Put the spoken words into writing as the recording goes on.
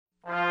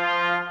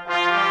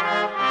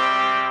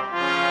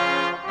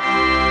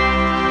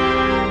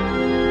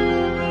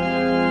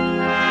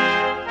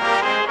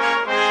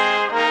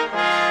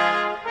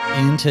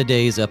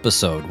today's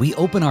episode, we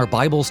open our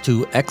Bibles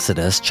to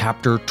Exodus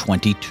chapter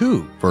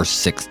 22, verse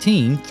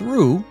 16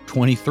 through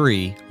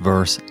 23,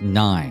 verse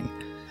 9.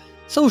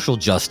 Social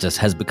justice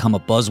has become a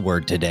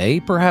buzzword today,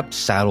 perhaps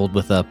saddled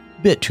with a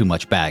bit too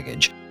much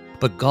baggage.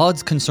 But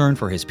God's concern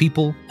for his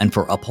people and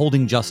for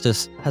upholding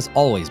justice has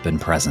always been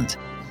present.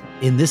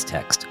 In this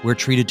text, we're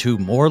treated to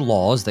more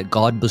laws that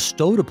God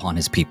bestowed upon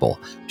his people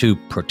to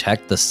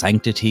protect the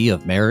sanctity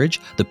of marriage,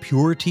 the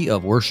purity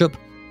of worship,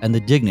 and the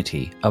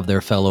dignity of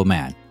their fellow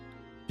man.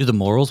 Do the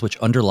morals which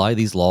underlie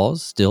these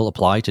laws still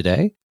apply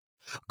today?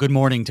 Good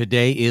morning.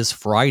 Today is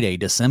Friday,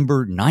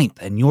 December 9th,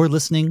 and you're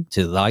listening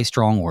to Thy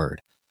Strong Word.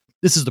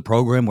 This is the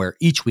program where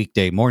each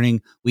weekday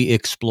morning we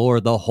explore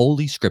the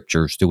Holy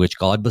Scriptures through which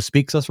God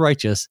bespeaks us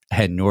righteous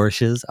and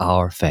nourishes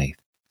our faith.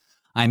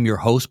 I'm your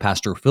host,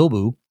 Pastor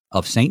Philbu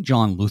of St.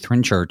 John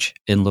Lutheran Church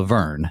in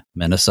Laverne,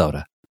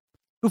 Minnesota.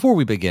 Before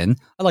we begin,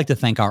 I'd like to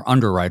thank our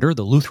underwriter,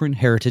 the Lutheran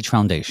Heritage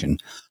Foundation.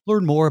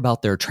 Learn more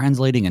about their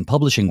translating and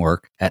publishing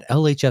work at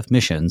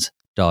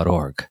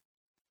lhfmissions.org.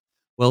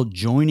 Well,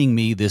 joining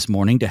me this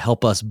morning to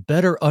help us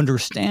better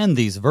understand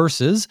these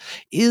verses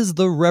is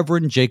the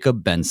Reverend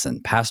Jacob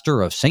Benson,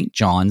 pastor of St.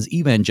 John's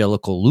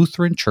Evangelical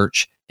Lutheran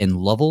Church in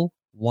Lovell,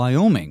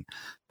 Wyoming.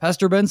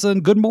 Pastor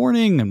Benson, good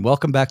morning and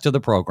welcome back to the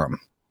program.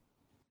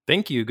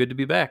 Thank you. Good to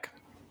be back.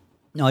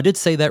 Now, I did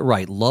say that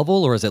right.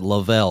 Lovell, or is it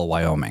Lovell,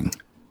 Wyoming?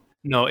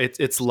 No,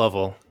 it's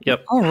Lovell.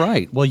 Yep. All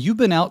right. Well, you've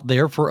been out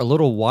there for a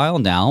little while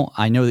now.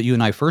 I know that you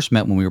and I first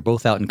met when we were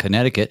both out in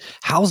Connecticut.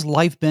 How's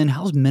life been?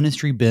 How's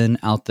ministry been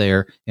out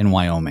there in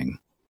Wyoming?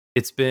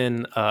 It's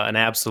been an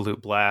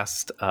absolute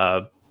blast.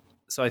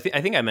 So I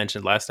think I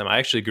mentioned last time, I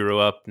actually grew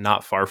up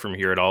not far from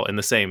here at all, in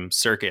the same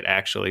circuit,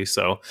 actually.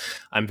 So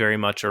I'm very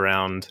much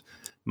around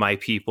my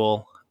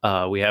people.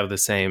 We have the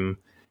same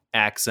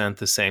accent,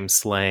 the same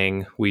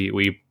slang.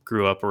 We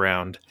grew up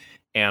around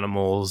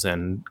animals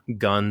and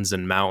guns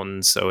and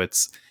mountains, so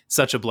it's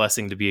such a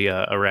blessing to be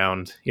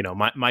around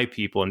my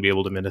people and be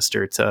able to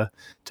minister to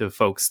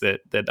folks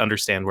that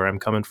understand where I'm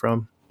coming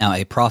from. Now,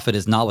 a prophet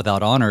is not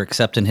without honor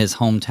except in his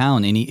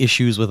hometown. Any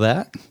issues with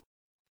that?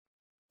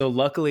 So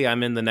luckily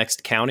I'm in the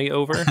next county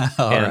over,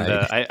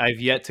 right.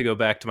 I've yet to go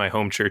back to my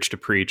home church to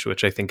preach,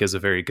 which I think is a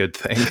very good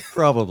thing.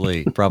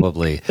 Probably.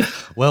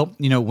 Well,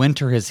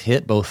 winter has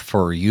hit both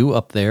for you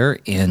up there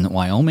in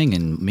Wyoming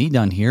and me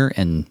down here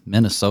in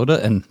Minnesota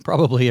and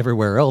probably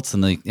everywhere else in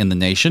the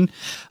nation.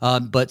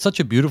 But such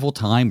a beautiful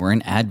time. We're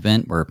in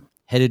Advent. We're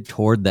headed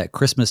toward that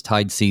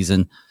Christmastide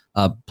season.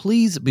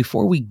 Please,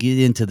 before we get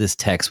into this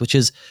text, which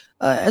is,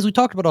 as we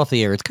talked about off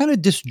the air, it's kind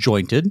of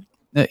disjointed.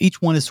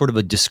 Each one is sort of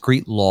a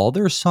discrete law.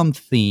 There are some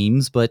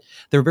themes, but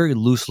they're very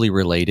loosely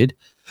related.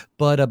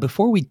 But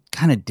before we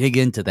kind of dig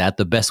into that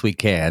the best we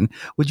can,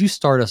 would you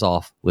start us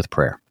off with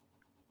prayer?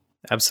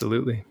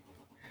 Absolutely.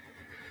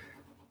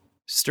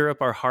 Stir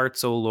up our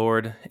hearts, O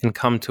Lord, and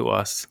come to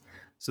us,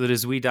 so that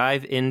as we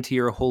dive into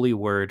your holy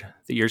word,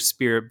 that your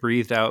Spirit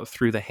breathed out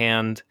through the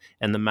hand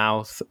and the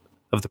mouth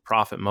of the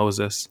prophet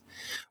Moses,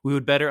 we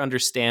would better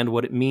understand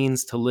what it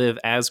means to live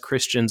as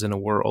Christians in a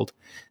world,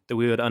 that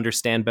we would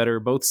understand better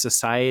both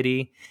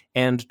society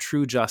and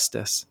true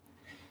justice.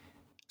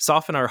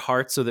 Soften our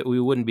hearts so that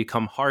we wouldn't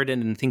become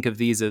hardened and think of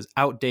these as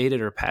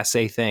outdated or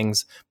passé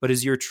things, but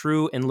as your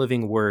true and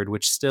living word,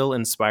 which still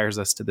inspires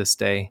us to this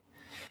day.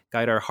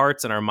 Guide our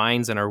hearts and our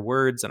minds and our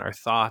words and our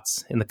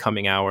thoughts in the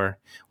coming hour.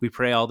 We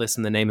pray all this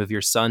in the name of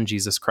your Son,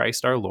 Jesus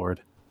Christ, our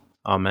Lord.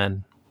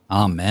 Amen.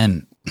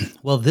 Amen.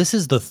 Well, this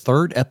is the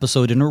third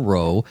episode in a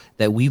row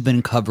that we've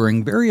been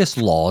covering various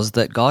laws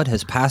that God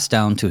has passed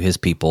down to his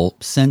people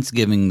since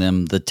giving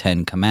them the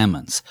 10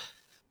 Commandments.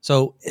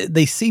 So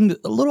they seemed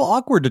a little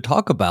awkward to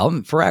talk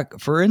about.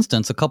 For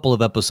instance, a couple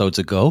of episodes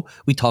ago,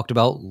 we talked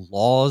about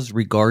laws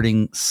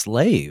regarding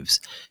slaves,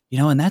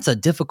 and that's a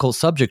difficult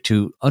subject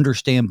to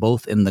understand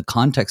both in the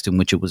context in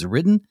which it was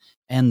written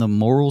and the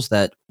morals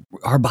that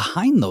are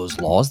behind those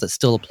laws that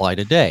still apply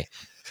today.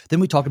 Then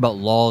we talked about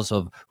laws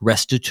of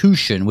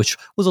restitution, which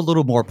was a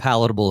little more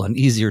palatable and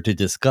easier to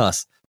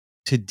discuss.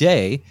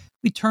 Today,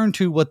 we turn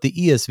to what the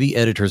ESV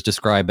editors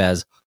describe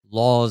as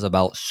laws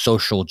about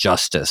social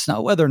justice.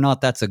 Now, whether or not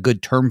that's a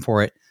good term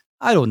for it,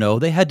 I don't know.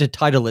 They had to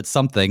title it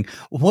something.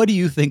 What do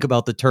you think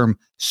about the term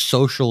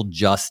social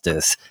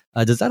justice?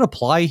 Does that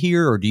apply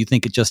here, or do you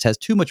think it just has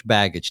too much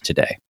baggage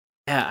today?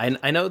 Yeah,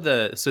 I know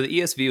the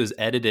ESV was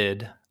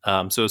edited.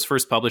 So it was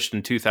first published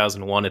in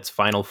 2001. Its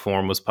final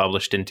form was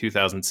published in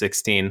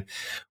 2016.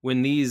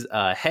 When these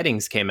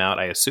headings came out,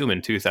 I assume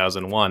in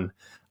 2001,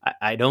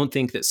 I don't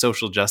think that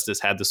social justice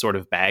had the sort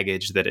of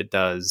baggage that it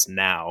does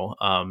now.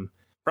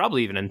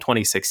 Probably even in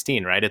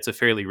 2016, right? It's a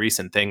fairly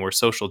recent thing where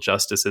social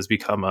justice has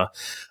become a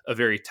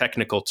very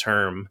technical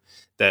term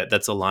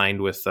that's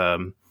aligned with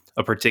a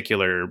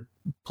particular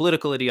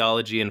political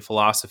ideology and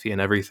philosophy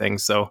and everything.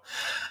 So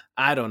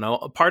I don't know.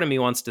 Part of me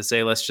wants to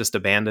say, let's just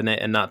abandon it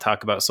and not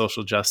talk about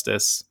social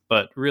justice.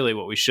 But really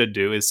what we should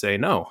do is say,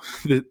 no,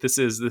 this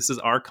is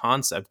our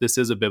concept. This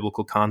is a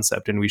biblical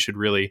concept, and we should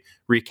really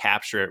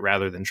recapture it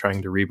rather than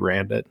trying to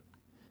rebrand it.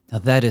 Now,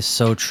 that is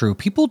so true.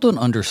 People don't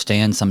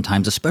understand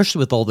sometimes, especially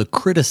with all the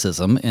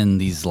criticism in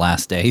these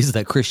last days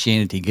that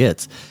Christianity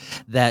gets,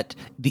 that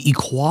the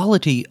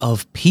equality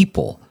of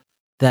people,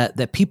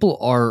 that people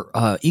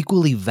are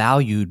equally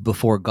valued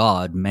before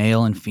God,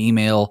 male and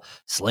female,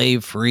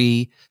 slave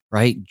free,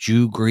 right?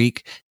 Jew,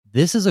 Greek.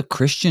 This is a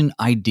Christian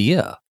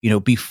idea.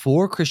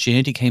 Before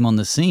Christianity came on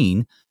the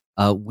scene,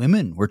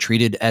 women were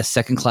treated as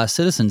second class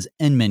citizens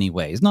in many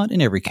ways, not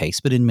in every case,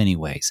 but in many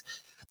ways.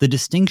 The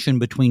distinction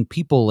between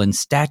people and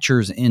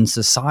statures in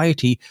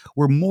society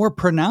were more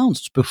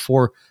pronounced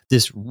before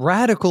this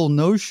radical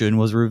notion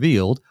was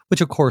revealed, which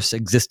of course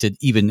existed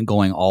even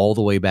going all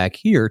the way back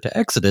here to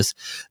Exodus,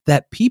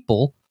 that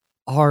people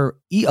are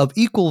of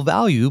equal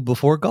value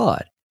before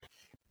God.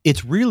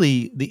 It's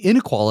really the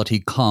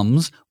inequality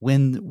comes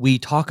when we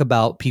talk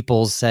about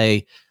people's,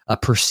 say, a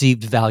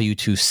perceived value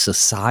to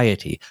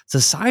society.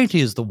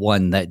 Society is the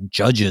one that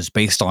judges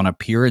based on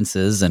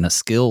appearances and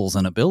skills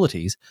and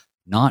abilities,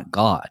 not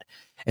God.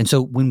 And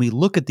so when we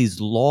look at these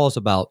laws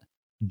about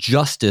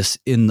justice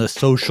in the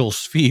social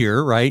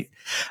sphere, right,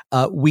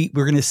 we're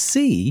going to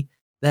see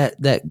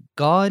that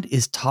God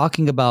is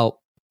talking about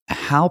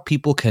how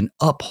people can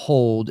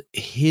uphold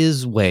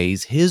his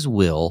ways, his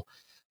will,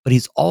 but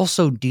he's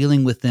also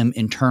dealing with them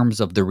in terms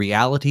of the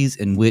realities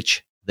in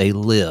which they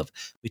live.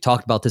 We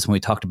talked about this when we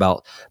talked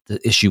about the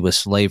issue with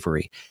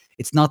slavery.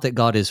 It's not that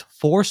God is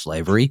for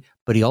slavery,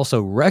 but he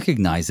also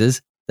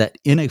recognizes that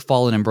in a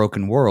fallen and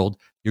broken world,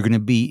 you're going to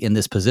be in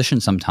this position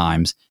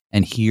sometimes,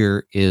 and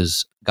here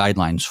is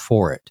guidelines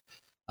for it.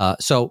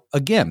 So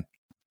again,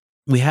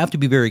 we have to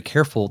be very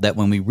careful that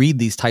when we read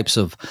these types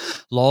of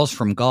laws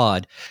from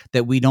God,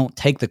 that we don't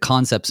take the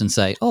concepts and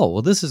say, oh,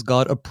 well, this is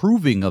God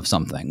approving of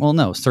something. Well,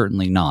 no,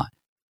 certainly not.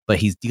 But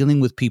he's dealing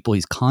with people.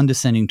 He's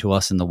condescending to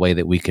us in the way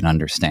that we can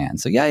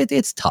understand. So yeah,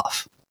 it's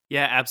tough.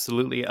 Yeah,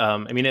 absolutely.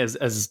 I mean,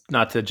 as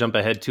not to jump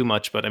ahead too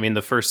much, but I mean,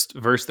 the first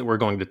verse that we're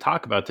going to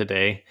talk about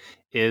today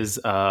is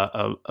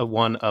a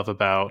one of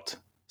about.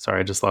 Sorry,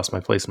 I just lost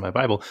my place in my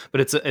Bible. But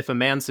it's if a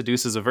man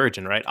seduces a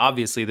virgin, right?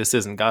 Obviously, this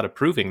isn't God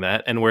approving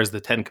that. And whereas the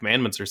 10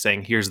 Commandments are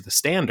saying, here's the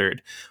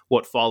standard,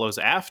 what follows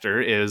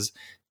after is,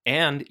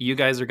 and you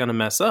guys are going to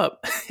mess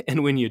up.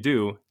 And when you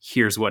do,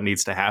 here's what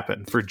needs to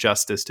happen for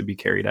justice to be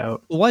carried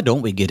out. Why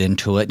don't we get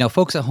into it? Now,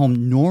 folks at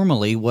home,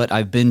 normally what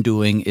I've been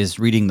doing is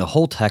reading the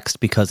whole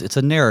text because it's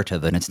a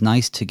narrative and it's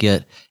nice to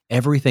get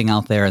everything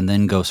out there and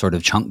then go sort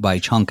of chunk by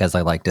chunk, as I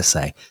like to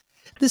say.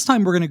 This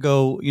time we're going to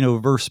go,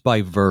 verse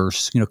by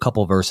verse, a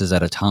couple verses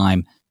at a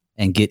time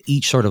and get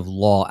each sort of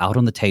law out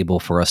on the table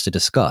for us to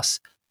discuss.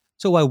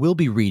 So I will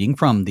be reading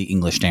from the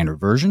English Standard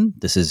Version.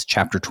 This is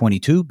chapter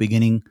 22,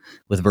 beginning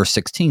with verse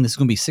 16. This is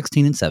going to be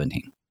 16 and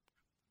 17.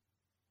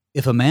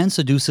 If a man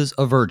seduces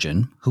a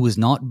virgin who is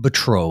not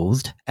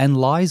betrothed and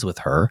lies with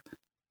her,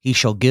 he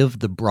shall give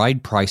the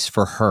bride price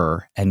for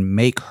her and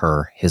make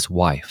her his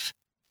wife.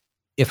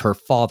 If her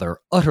father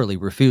utterly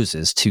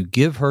refuses to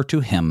give her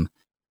to him,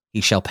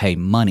 he shall pay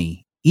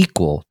money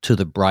equal to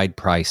the bride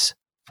price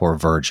for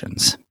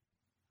virgins.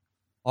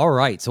 All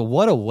right, so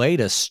what a way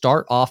to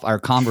start off our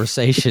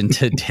conversation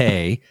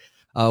today.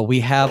 We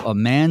have a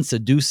man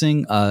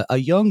seducing a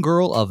young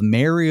girl of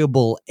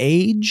marriable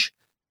age,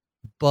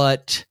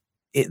 but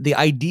the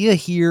idea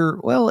here,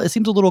 well, it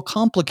seems a little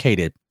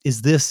complicated.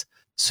 Is this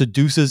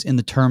seduces in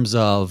the terms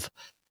of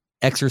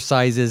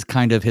exercises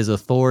kind of his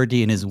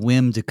authority and his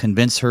whim to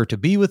convince her to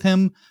be with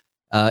him?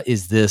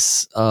 Is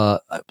this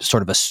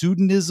sort of a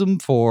pseudonym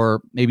for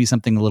maybe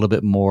something a little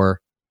bit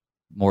more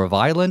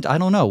violent? I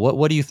don't know.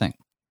 What do you think?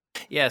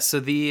 Yeah, so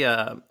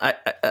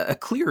a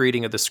clear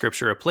reading of the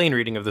scripture, a plain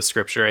reading of the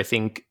scripture, I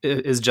think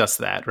is just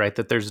that, right?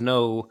 That there's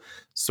no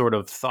sort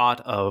of thought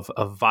of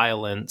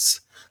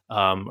violence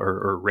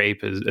or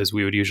rape as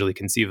we would usually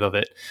conceive of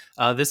it.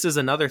 This is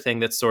another thing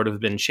that's sort of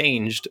been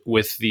changed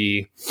with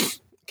the,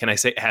 can I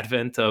say,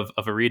 advent of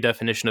a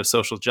redefinition of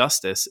social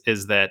justice,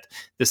 is that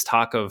this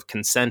talk of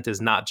consent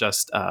is not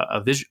just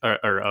a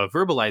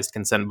verbalized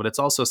consent, but it's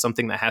also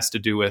something that has to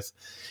do with,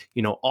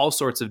 all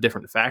sorts of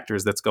different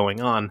factors that's going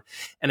on.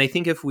 And I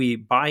think if we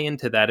buy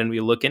into that and we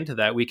look into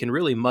that, we can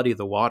really muddy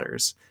the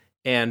waters.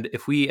 And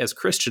if we as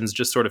Christians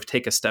just sort of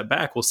take a step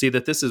back, we'll see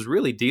that this is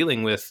really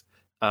dealing with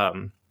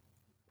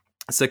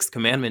Sixth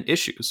Commandment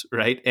issues,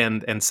 right?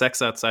 And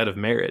sex outside of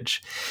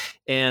marriage.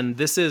 And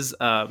this is...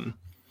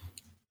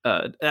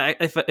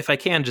 if I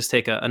can just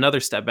take another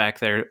step back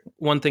there,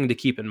 one thing to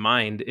keep in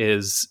mind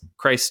is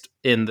Christ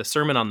in the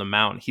Sermon on the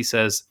Mount, he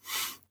says,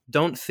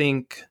 don't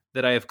think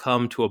that I have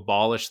come to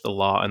abolish the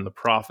law and the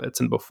prophets.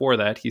 And before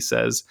that, he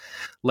says,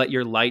 let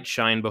your light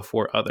shine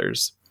before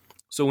others.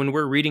 So when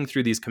we're reading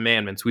through these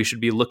commandments, we should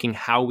be looking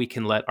how we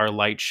can let our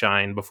light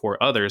shine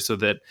before others so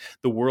that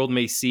the world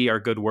may see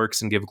our good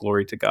works and give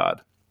glory to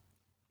God.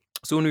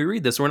 So when we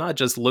read this, we're not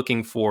just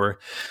looking for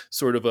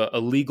sort of a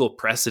legal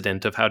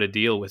precedent of how to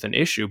deal with an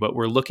issue, but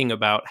we're looking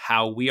about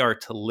how we are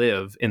to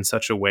live in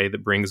such a way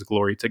that brings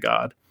glory to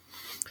God.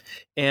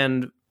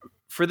 And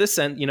for this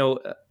end,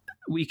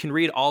 we can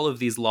read all of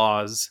these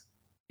laws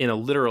in a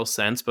literal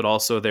sense, but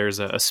also there's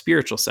a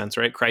spiritual sense,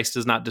 right? Christ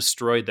has not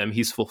destroyed them,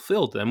 he's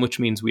fulfilled them, which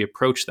means we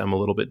approach them a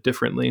little bit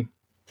differently.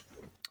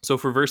 So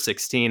for verse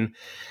 16,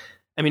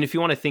 I mean, if you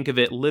want to think of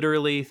it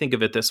literally, think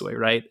of it this way,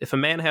 right? If a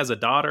man has a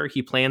daughter,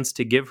 he plans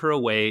to give her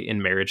away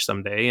in marriage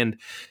someday, and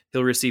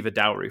he'll receive a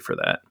dowry for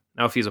that.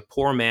 Now, if he's a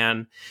poor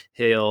man,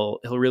 he'll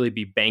really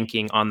be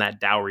banking on that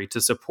dowry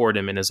to support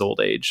him in his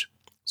old age.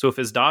 So if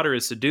his daughter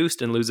is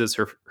seduced and loses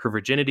her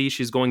virginity,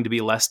 she's going to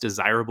be less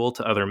desirable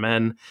to other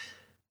men.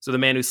 So the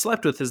man who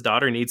slept with his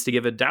daughter needs to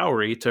give a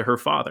dowry to her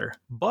father.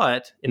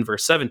 But in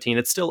verse 17,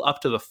 it's still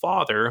up to the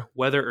father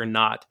whether or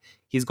not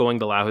he's going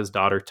to allow his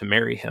daughter to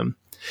marry him.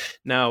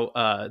 Now,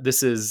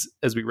 this is,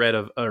 as we read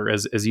of, or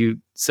as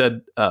you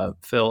said,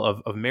 Phil,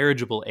 of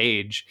marriageable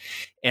age.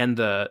 And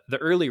the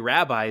early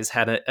rabbis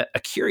had a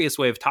curious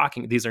way of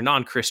talking. These are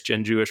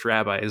non-Christian Jewish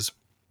rabbis.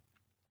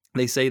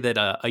 They say that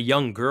a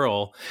young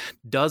girl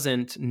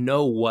doesn't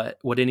know what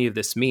any of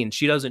this means.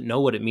 She doesn't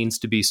know what it means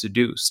to be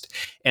seduced.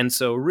 And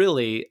so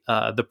really,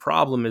 the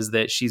problem is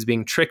that she's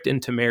being tricked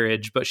into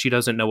marriage, but she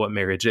doesn't know what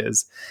marriage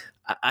is.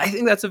 I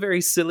think that's a very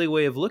silly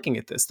way of looking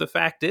at this. The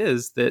fact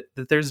is that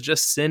there's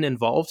just sin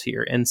involved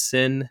here, and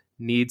sin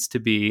needs to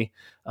be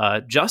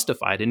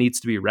justified. It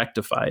needs to be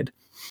rectified.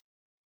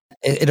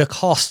 It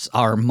accosts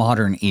our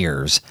modern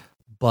ears,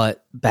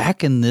 but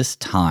back in this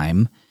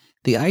time,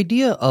 the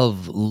idea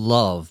of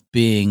love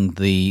being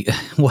the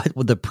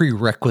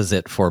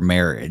prerequisite for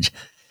marriage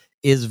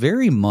is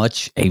very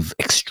much a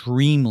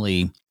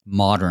extremely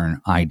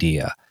modern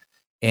idea.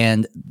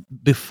 And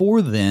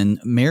before then,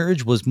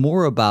 marriage was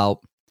more about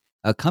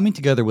coming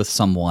together with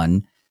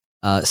someone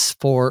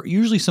for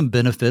usually some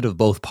benefit of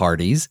both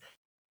parties,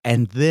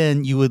 and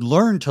then you would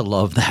learn to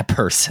love that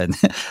person.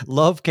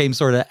 Love came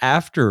sort of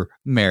after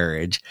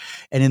marriage.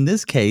 And in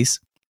this case,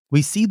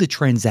 we see the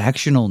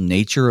transactional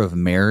nature of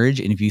marriage.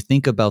 And if you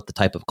think about the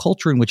type of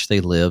culture in which they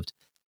lived,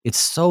 it's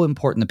so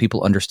important that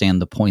people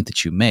understand the point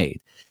that you made.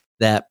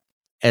 That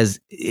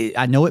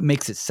I know it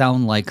makes it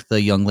sound like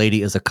the young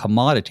lady is a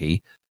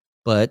commodity,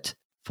 but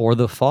for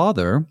the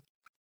father,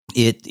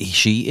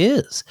 she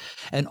is.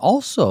 And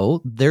also,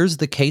 there's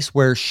the case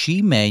where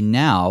she may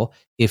now,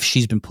 if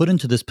she's been put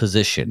into this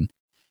position,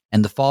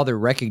 and the father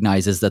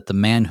recognizes that the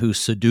man who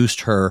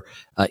seduced her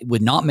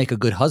would not make a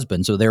good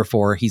husband, so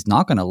therefore he's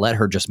not going to let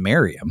her just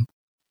marry him,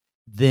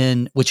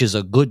 then, which is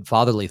a good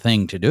fatherly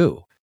thing to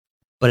do.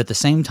 But at the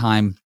same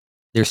time,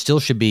 there still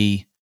should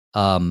be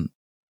some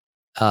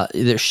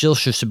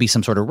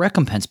sort of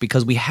recompense,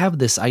 because we have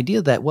this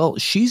idea that, well,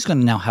 she's going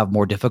to now have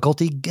more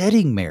difficulty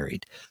getting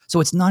married. So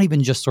it's not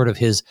even just sort of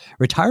his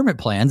retirement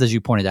plans, as you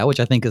pointed out, which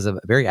I think is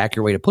a very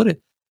accurate way to put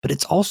it, but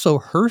it's also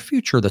her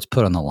future that's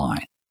put on the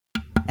line.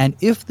 And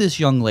if this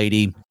young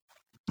lady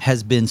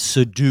has been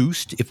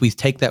seduced, if we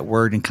take that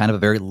word in kind of a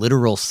very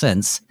literal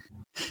sense,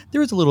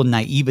 there is a little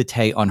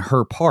naivete on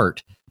her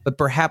part, but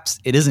perhaps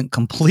it isn't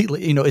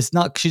completely,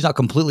 she's not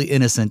completely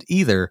innocent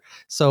either.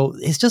 So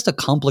it's just a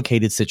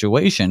complicated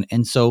situation.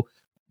 And so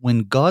when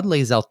God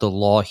lays out the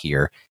law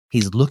here,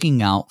 he's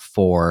looking out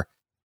for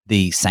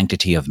the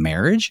sanctity of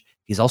marriage.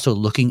 He's also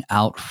looking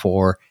out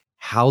for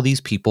how these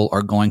people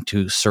are going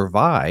to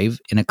survive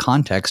in a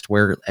context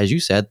where, as you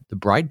said, the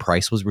bride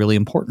price was really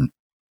important.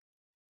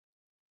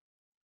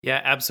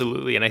 Yeah,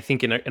 absolutely. And I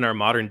think in our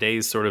modern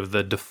days, sort of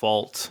the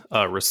default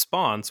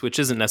response, which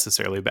isn't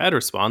necessarily a bad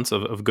response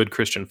of good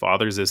Christian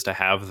fathers, is to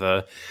have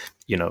the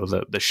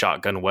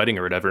shotgun wedding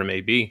or whatever it may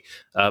be.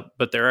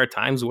 But there are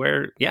times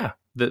where,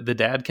 the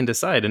dad can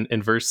decide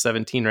in verse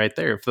 17 right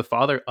there. If the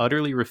father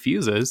utterly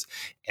refuses,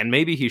 and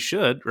maybe he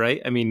should,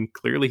 right? I mean,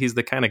 clearly he's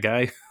the kind of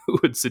guy who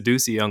would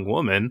seduce a young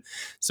woman.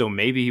 So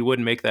maybe he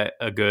wouldn't make that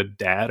a good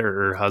dad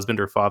or husband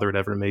or father,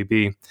 whatever it may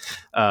be.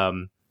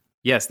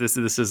 Yes, this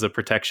is a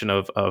protection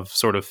of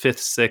sort of 5th,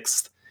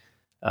 6th,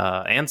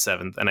 and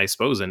 7th, and I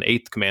suppose in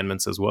 8th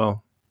commandments as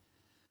well.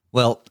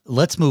 Well,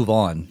 let's move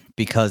on,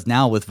 because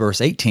now with verse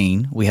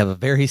 18, we have a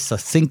very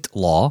succinct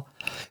law.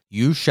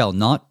 You shall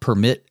not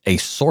permit a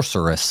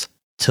sorceress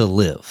to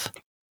live.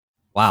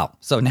 Wow.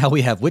 So now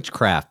we have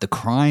witchcraft, the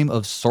crime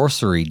of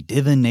sorcery,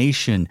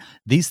 divination.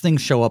 These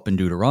things show up in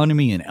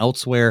Deuteronomy and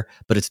elsewhere,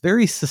 but it's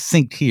very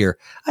succinct here.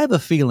 I have a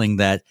feeling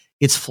that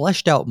it's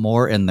fleshed out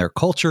more in their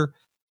culture.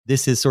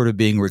 This is sort of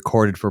being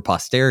recorded for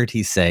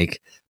posterity's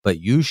sake,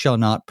 but you shall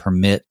not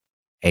permit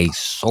a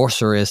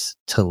sorceress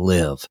to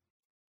live.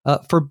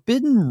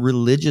 Forbidden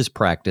religious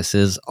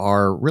practices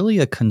are really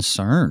a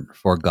concern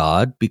for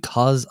God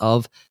because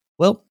of,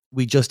 well,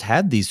 we just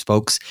had these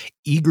folks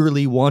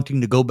eagerly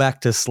wanting to go back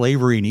to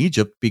slavery in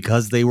Egypt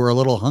because they were a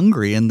little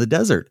hungry in the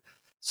desert.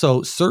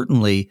 So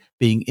certainly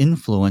being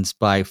influenced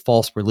by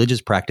false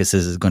religious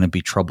practices is going to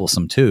be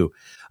troublesome too.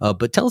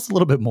 But tell us a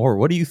little bit more.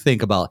 What do you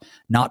think about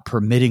not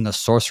permitting a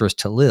sorceress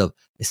to live?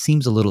 It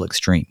seems a little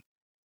extreme.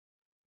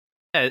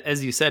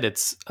 As you said,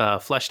 it's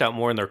fleshed out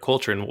more in their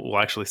culture, and we'll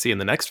actually see in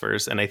the next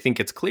verse. And I think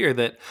it's clear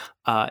that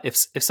if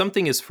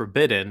something is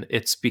forbidden,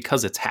 it's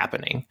because it's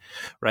happening,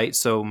 right?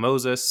 So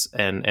Moses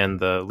and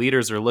the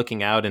leaders are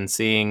looking out and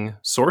seeing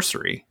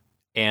sorcery,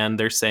 and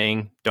they're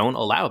saying, don't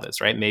allow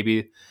this, right?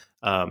 Maybe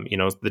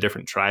the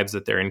different tribes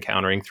that they're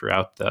encountering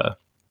throughout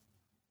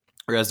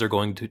or as they're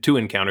going to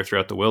encounter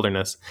throughout the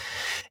wilderness.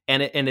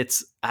 And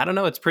it's, I don't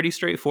know, it's pretty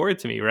straightforward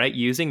to me, right?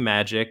 Using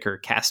magic or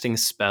casting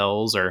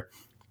spells or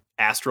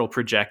astral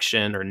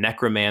projection or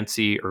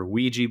necromancy or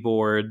Ouija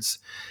boards,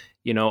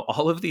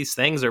 all of these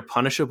things are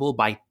punishable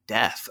by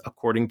death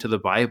according to the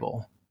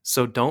Bible.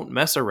 So don't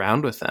mess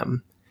around with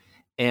them.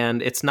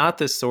 And it's not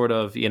this sort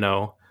of,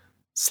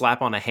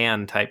 slap on a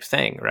hand type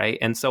thing, right?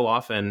 And so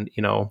often,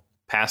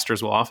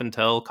 pastors will often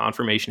tell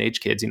confirmation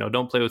age kids,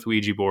 don't play with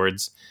Ouija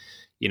boards.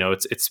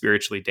 It's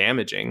spiritually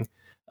damaging.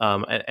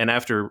 And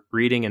after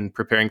reading and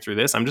preparing through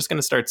this, I'm just going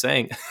to start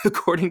saying,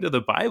 according to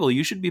the Bible,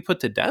 you should be put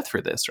to death for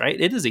this, right?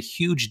 It is a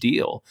huge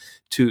deal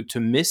to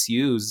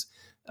misuse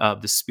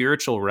the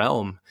spiritual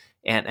realm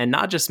and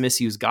not just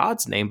misuse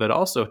God's name, but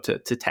also to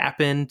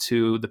tap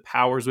into the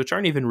powers, which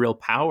aren't even real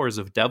powers,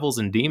 of devils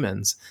and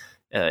demons.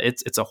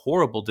 It's a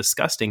horrible,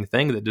 disgusting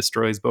thing that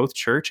destroys both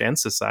church and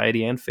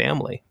society and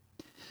family.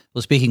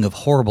 Well, speaking of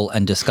horrible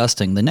and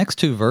disgusting, the next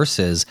two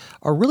verses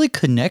are really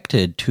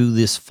connected to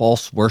this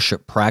false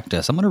worship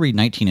practice. I'm going to read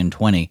 19 and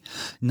 20.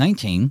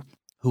 19,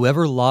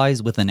 whoever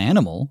lies with an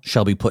animal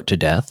shall be put to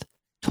death.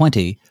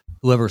 20,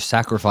 whoever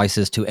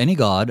sacrifices to any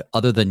god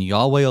other than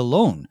Yahweh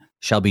alone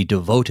shall be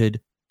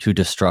devoted to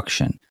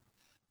destruction.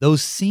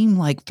 Those seem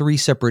like three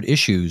separate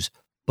issues,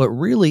 but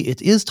really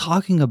it is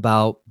talking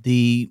about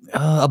the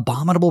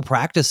abominable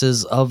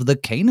practices of the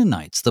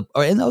Canaanites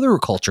and other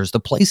cultures,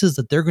 the places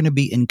that they're going to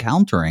be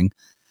encountering,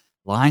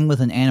 lying with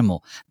an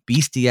animal,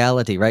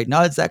 bestiality, right?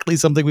 Not exactly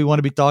something we want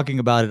to be talking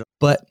about,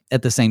 but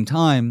at the same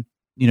time,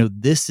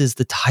 this is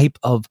the type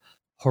of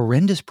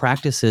horrendous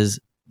practices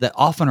that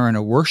often are in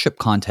a worship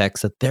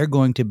context that they're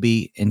going to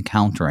be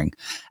encountering.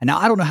 And now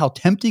I don't know how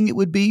tempting it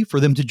would be for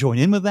them to join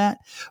in with that,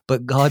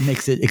 but God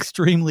makes it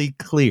extremely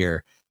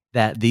clear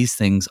that these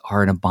things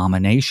are an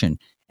abomination.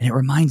 And it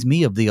reminds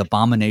me of the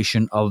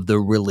abomination of the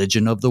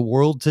religion of the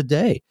world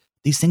today.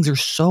 These things are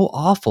so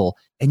awful,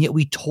 and yet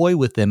we toy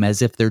with them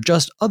as if they're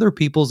just other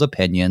people's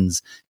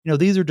opinions.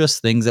 These are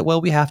just things that,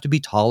 we have to be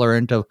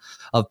tolerant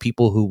of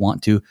people who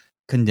want to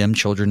condemn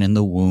children in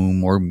the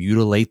womb or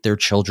mutilate their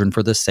children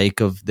for the sake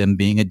of them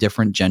being a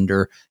different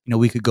gender.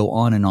 We could go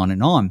on and on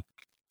and on.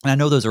 And I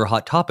know those are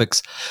hot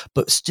topics,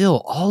 but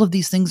still, all of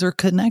these things are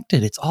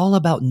connected. It's all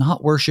about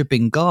not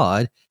worshiping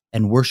God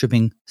and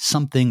worshiping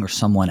something or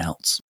someone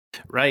else.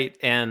 Right.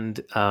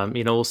 And,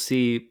 we'll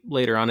see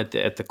later on at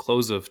the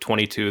close of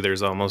 22,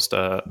 there's almost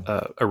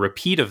a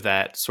repeat of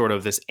that sort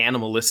of this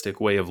animalistic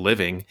way of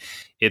living.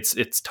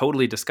 It's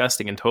totally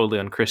disgusting and totally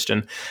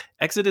unchristian.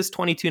 Exodus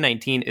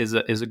 22:19 is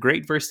a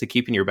great verse to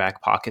keep in your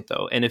back pocket,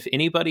 though. And if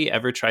anybody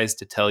ever tries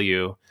to tell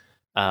you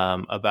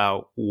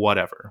about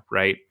whatever,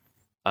 right,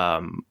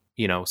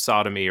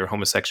 sodomy or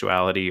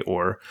homosexuality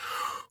or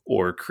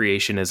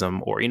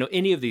creationism or,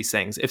 any of these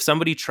things, if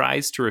somebody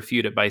tries to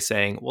refute it by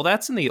saying, well,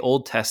 that's in the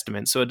Old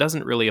Testament, so it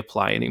doesn't really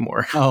apply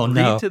anymore. Oh,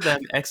 no. Read to them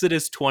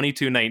Exodus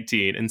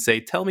 22:19 and say,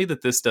 tell me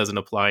that this doesn't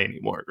apply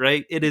anymore,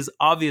 right? It is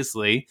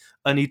obviously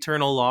an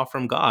eternal law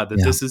from God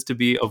that this is to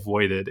be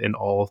avoided in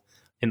all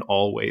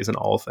ways and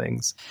all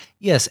things.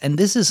 Yes, and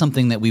this is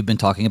something that we've been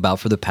talking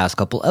about for the past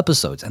couple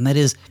episodes, and that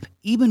is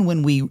even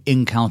when we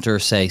encounter,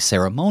 say,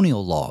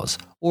 ceremonial laws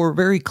or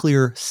very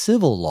clear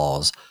civil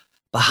laws,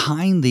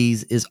 behind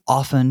these is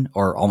often,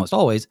 or almost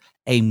always,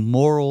 a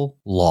moral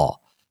law,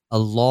 a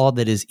law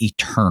that is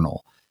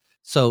eternal.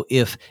 So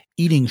if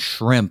eating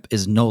shrimp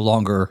is no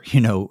longer,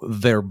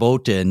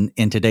 verboten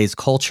in today's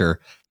culture,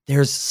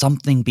 there's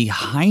something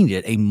behind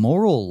it, a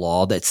moral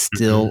law that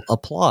still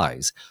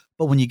applies.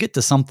 But when you get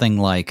to something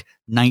like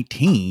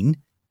 19,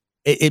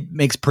 it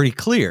makes pretty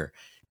clear.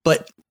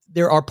 But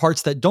there are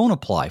parts that don't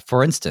apply.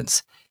 For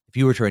instance, if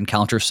you were to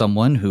encounter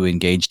someone who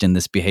engaged in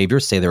this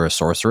behavior, say they're a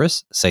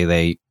sorceress, say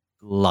they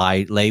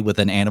lay with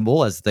an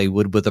animal as they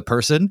would with a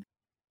person,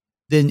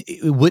 then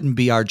it wouldn't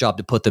be our job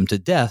to put them to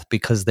death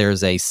because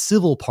there's a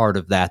civil part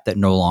of that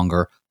no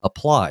longer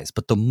applies.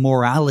 But the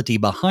morality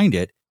behind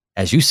it,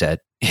 as you said,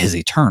 is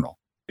eternal.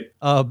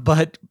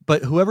 But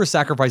whoever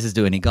sacrifices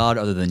to any god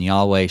other than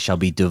Yahweh shall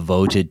be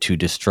devoted to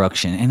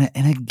destruction.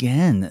 And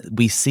again,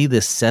 we see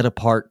this set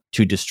apart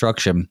to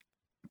destruction.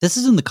 This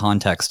is in the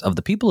context of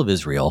the people of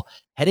Israel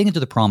heading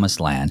into the promised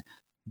land,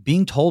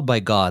 being told by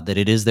God that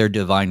it is their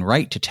divine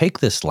right to take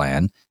this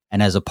land,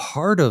 and as a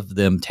part of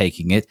them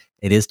taking it,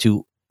 it is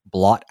to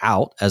blot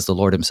out, as the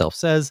Lord himself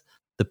says,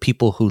 the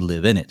people who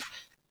live in it.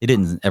 They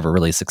didn't ever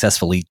really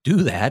successfully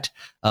do that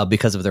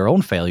because of their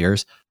own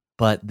failures,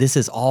 but this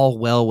is all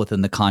well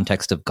within the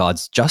context of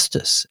God's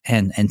justice,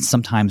 and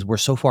sometimes we're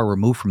so far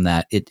removed from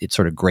that, it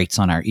sort of grates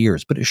on our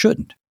ears, but it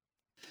shouldn't.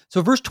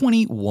 So verse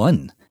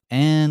 21,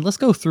 and let's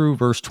go through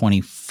verse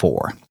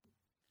 24.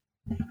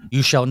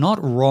 You shall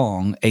not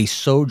wrong a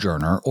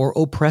sojourner or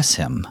oppress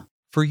him,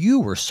 for you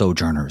were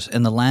sojourners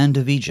in the land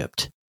of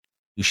Egypt.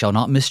 You shall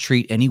not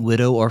mistreat any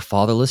widow or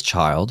fatherless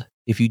child.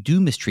 If you do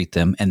mistreat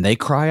them and they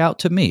cry out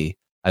to me,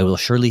 I will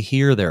surely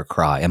hear their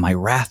cry, and my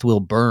wrath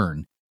will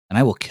burn, and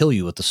I will kill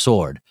you with the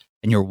sword,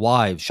 and your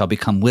wives shall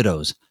become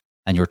widows,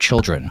 and your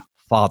children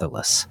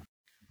fatherless.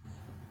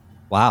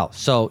 Wow.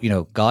 So,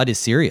 God is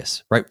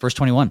serious, right? Verse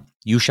 21,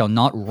 you shall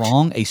not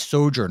wrong a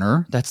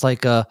sojourner. That's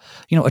like a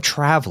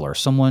traveler,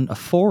 someone, a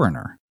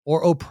foreigner,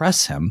 or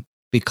oppress him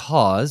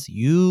because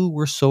you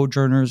were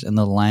sojourners in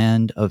the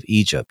land of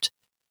Egypt.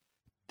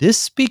 This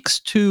speaks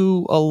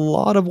to a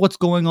lot of what's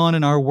going on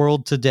in our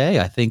world today.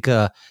 I think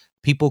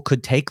people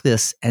could take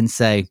this and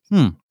say,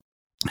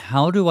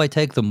 how do I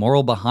take the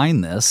moral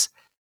behind this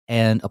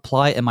and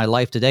apply it in my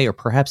life today, or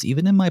perhaps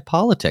even in my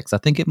politics? I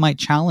think it might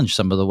challenge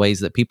some of the ways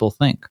that people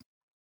think.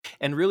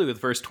 And really with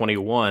verse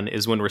 21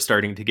 is when we're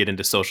starting to get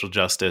into social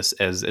justice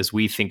as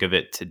we think of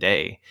it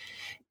today.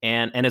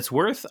 And it's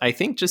worth, I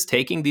think, just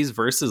taking these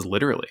verses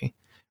literally,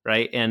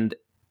 right? And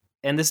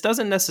this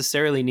doesn't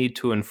necessarily need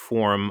to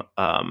inform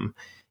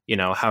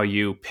how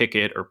you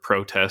picket or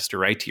protest or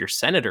write to your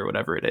senator,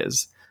 whatever it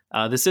is.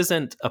 This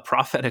isn't a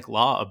prophetic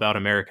law about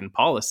American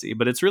policy,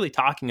 but it's really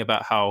talking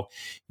about how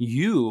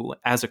you,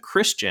 as a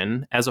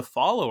Christian, as a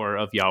follower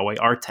of Yahweh,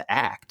 are to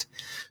act.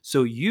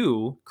 So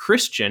you,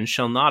 Christian,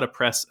 shall not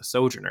oppress a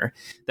sojourner.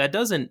 That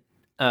doesn't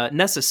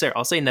necessarily,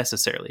 I'll say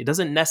necessarily, it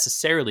doesn't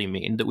necessarily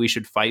mean that we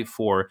should fight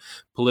for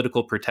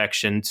political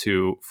protection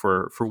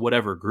for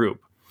whatever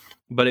group,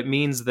 but it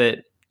means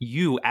that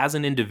you, as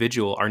an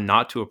individual, are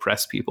not to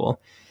oppress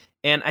people.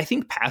 And I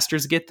think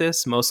pastors get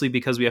this mostly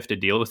because we have to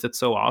deal with it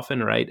so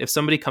often, right? If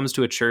somebody comes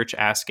to a church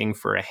asking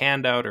for a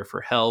handout or for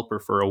help or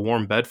for a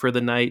warm bed for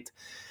the night,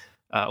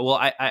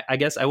 I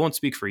guess I won't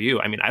speak for you.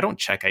 I mean, I don't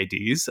check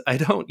IDs. I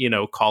don't,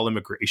 call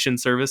immigration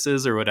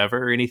services or whatever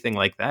or anything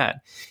like that.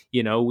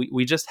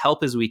 We just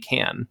help as we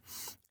can.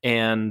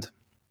 And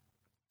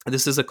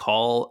this is a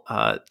call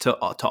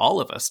to all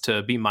of us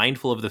to be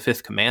mindful of the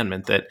fifth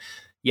commandment that,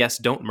 yes,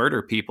 don't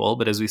murder people,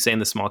 but as we say in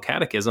the Small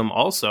Catechism,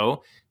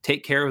 also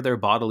take care of their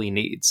bodily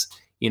needs.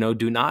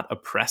 Do not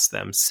oppress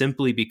them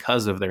simply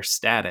because of their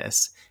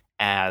status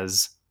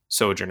as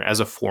sojourner, as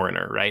a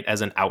foreigner, right?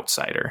 As an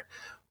outsider,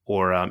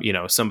 or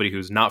somebody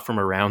who's not from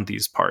around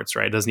these parts,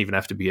 right? It doesn't even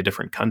have to be a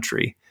different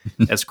country.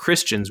 As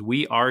Christians,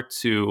 we are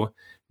to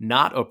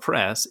not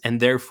oppress and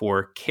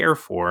therefore care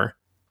for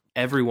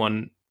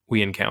everyone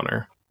we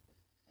encounter.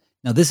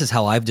 Now, this is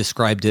how I've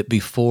described it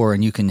before,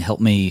 and you can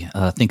help me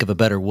think of a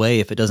better way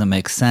if it doesn't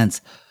make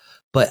sense.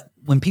 But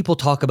when people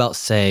talk about,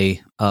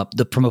 say,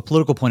 from a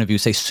political point of view,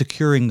 say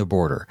securing the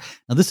border.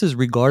 Now, this is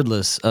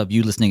regardless of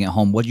you listening at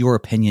home, what your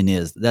opinion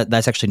is.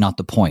 That's actually not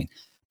the point.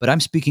 But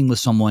I'm speaking with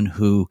someone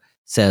who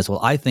says,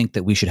 well, I think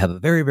that we should have a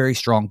very, very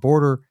strong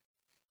border.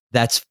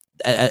 That's,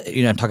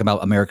 I'm talking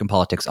about American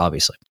politics,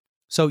 obviously.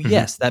 So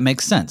yes, that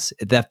makes sense.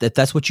 If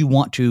that's what you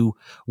want to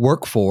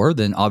work for,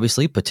 then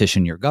obviously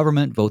petition your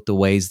government, vote the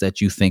ways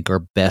that you think are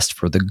best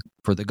for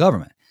the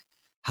government.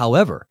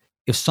 However,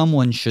 if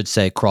someone should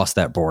say cross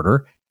that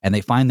border and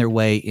they find their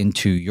way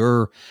into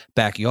your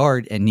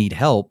backyard and need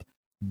help,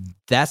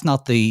 that's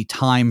not the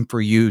time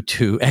for you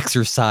to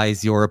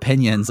exercise your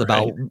opinions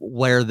about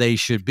where they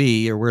should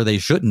be or where they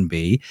shouldn't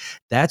be.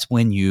 That's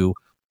when you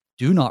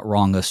do not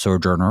wrong a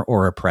sojourner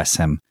or oppress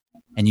him,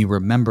 and you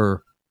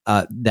remember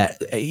that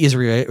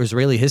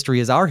Israeli history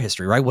is our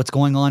history, right? What's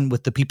going on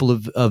with the people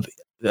of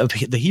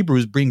the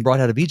Hebrews being brought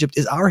out of Egypt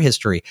is our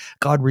history.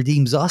 God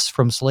redeems us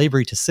from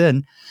slavery to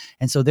sin.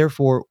 And so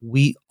therefore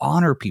we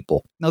honor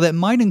people. Now that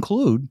might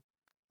include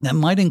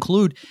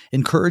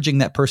encouraging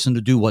that person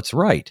to do what's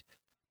right,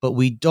 but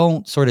we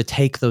don't sort of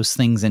take those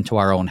things into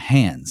our own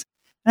hands.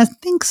 And I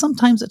think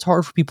sometimes it's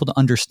hard for people to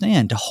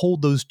understand, to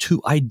hold those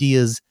two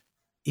ideas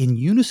in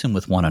unison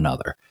with one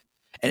another.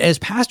 And as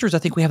pastors, I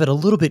think we have it a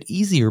little bit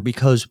easier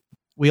because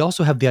we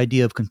also have the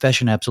idea of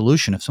confession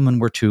absolution. If someone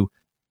were to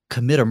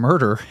commit a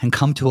murder and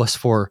come to us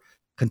for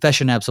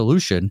confession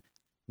absolution,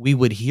 we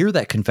would hear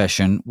that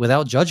confession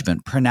without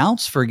judgment,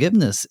 pronounce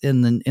forgiveness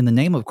in the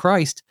name of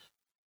Christ,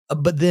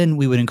 but then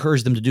we would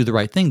encourage them to do the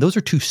right thing. Those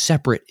are two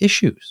separate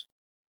issues.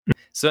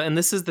 So, and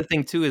this is the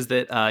thing too, is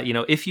that,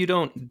 if you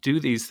don't do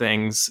these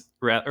things,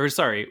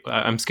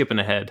 I'm skipping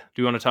ahead.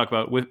 Do you want to talk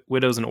about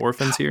widows and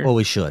orphans here? Well,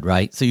 we should,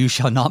 right? So you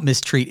shall not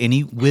mistreat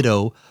any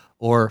widow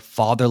or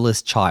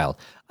fatherless child.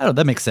 I don't know,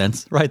 that makes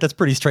sense, right? That's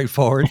pretty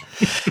straightforward.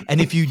 And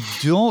if you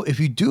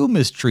do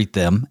mistreat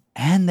them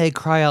and they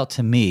cry out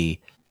to me,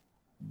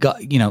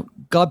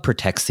 God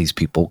protects these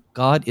people.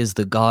 God is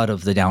the God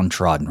of the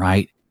downtrodden,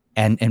 right?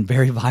 And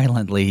very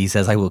violently, he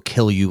says, I will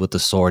kill you with the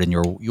sword, and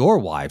your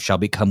wives shall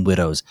become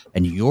widows,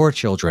 and your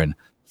children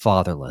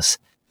fatherless.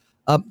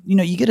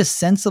 You get a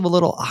sense of a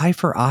little eye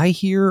for eye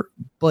here,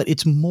 but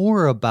it's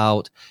more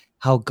about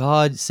how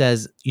God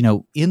says,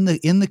 in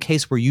the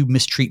case where you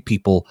mistreat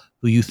people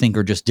who you think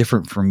are just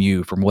different from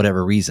you from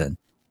whatever reason,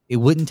 it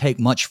wouldn't take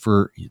much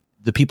for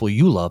the people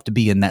you love to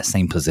be in that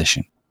same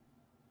position.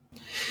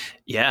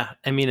 Yeah,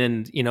 I mean,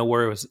 and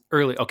where it was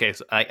early. Okay,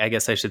 so I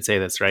guess I should say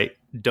this, right?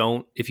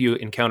 If you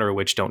encounter a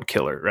witch, don't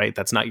kill her, right?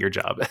 That's not your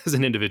job as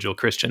an individual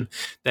Christian.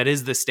 That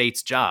is the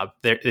state's job.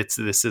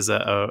 This is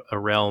a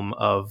realm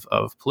of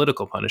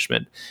political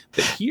punishment.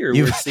 But here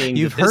we're seeing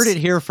you've heard it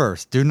here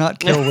first. Do not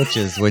kill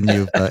witches when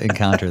you've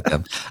encountered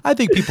them. I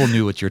think people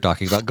knew what you're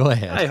talking about. Go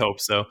ahead. I hope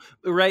so,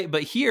 right?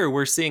 But here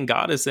we're seeing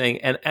God is saying,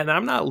 and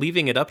I'm not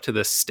leaving it up to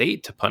the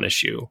state to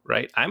punish you,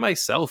 right? I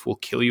myself will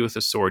kill you with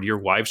a sword. Your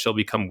wives shall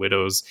become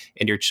widows,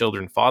 and your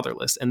children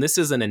fatherless. And this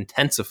is an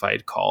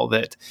intensified call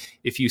that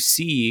if you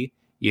see,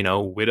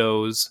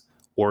 widows,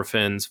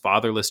 orphans,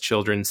 fatherless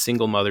children,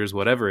 single mothers,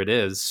 whatever it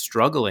is,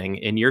 struggling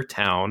in your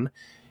town,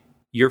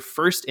 your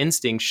first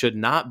instinct should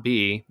not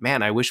be,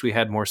 man, I wish we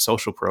had more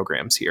social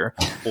programs here,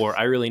 or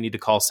I really need to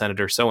call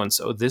Senator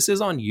so-and-so. This is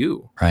on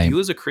you. Right.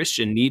 You as a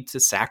Christian need to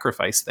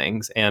sacrifice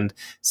things and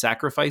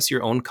sacrifice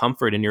your own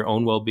comfort and your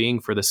own well-being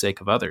for the sake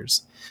of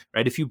others,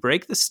 right? If you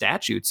break the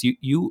statutes,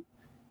 you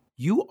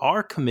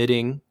are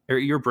committing, or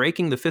you're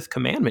breaking the fifth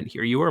commandment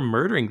here. You are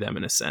murdering them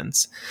in a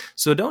sense.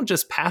 So don't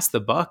just pass the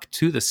buck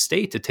to the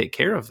state to take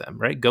care of them,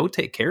 right? Go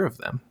take care of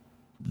them.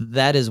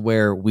 That is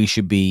where we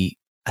should be,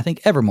 I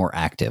think, ever more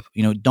active.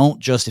 Don't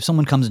just, if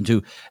someone comes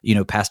into,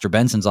 Pastor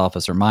Benson's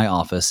office or my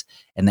office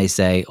and they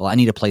say, well, I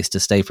need a place to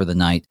stay for the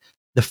night.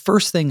 The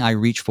first thing I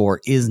reach for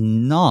is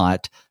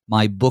not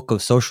my book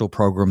of social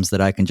programs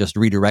that I can just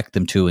redirect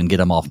them to and get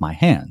them off my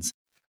hands,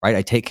 right?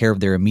 I take care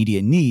of their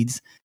immediate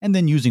needs and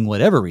then using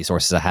whatever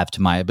resources I have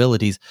to my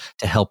abilities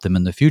to help them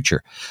in the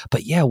future.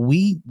 But yeah,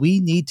 we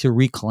need to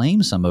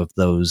reclaim some of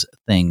those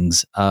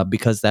things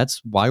because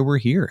that's why we're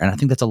here. And I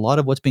think that's a lot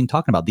of what's being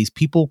talked about. These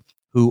people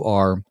who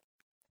are,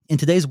 in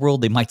today's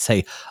world, they might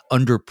say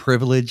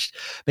underprivileged.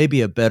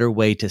 Maybe a better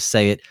way to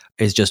say it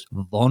is just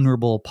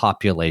vulnerable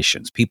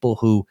populations, people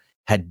who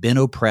had been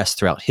oppressed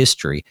throughout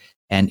history.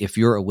 And if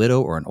you're a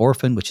widow or an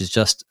orphan, which is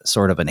just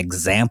sort of an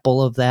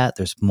example of that,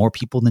 there's more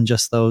people than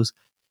just those,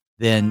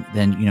 then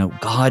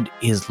God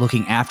is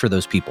looking after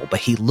those people, but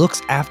he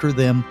looks after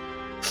them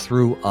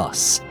through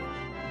us.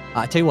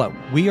 I tell you what,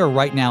 we are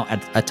right now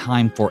at a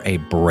time for a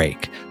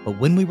break, but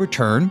when we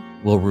return,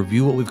 we'll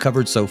review what we've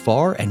covered so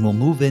far and we'll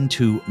move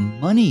into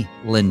money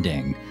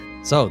lending.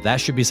 So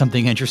that should be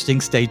something interesting.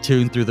 Stay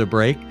tuned through the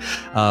break.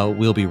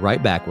 We'll be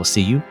right back. We'll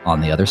see you on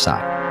the other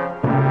side.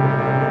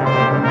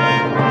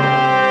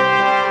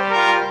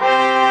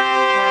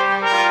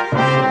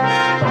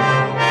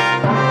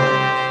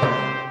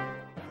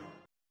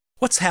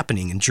 What's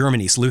happening in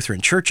Germany's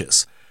Lutheran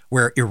churches,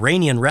 where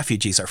Iranian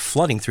refugees are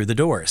flooding through the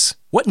doors?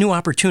 What new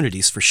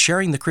opportunities for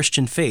sharing the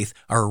Christian faith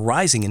are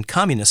arising in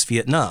communist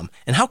Vietnam,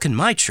 and how can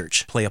my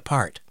church play a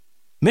part?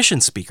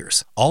 Mission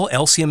speakers, all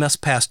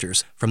LCMS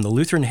pastors from the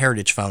Lutheran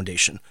Heritage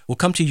Foundation, will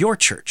come to your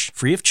church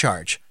free of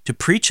charge to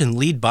preach and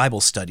lead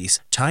Bible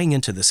studies tying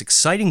into this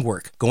exciting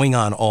work going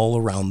on all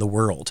around the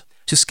world.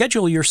 To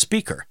schedule your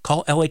speaker,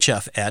 call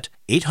LHF at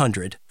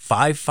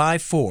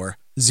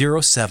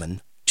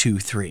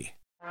 800-554-0723.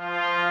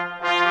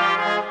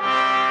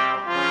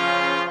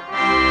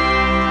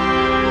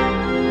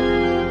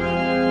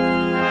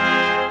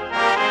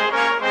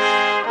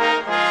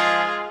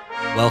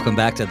 Welcome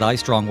back to Thy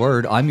Strong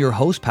Word. I'm your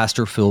host,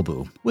 Pastor Phil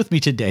Boo. With me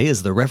today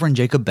is the Reverend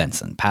Jacob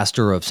Benson,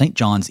 pastor of St.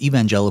 John's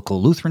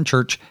Evangelical Lutheran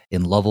Church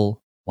in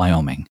Lovell,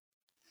 Wyoming.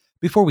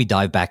 Before we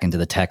dive back into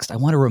the text, I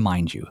want to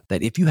remind you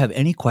that if you have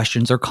any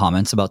questions or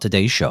comments about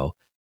today's show,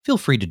 feel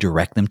free to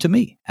direct them to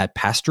me at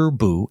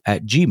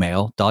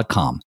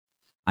pastorboo@gmail.com.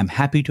 I'm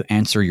happy to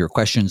answer your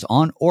questions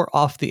on or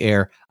off the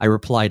air. I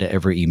reply to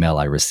every email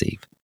I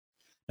receive.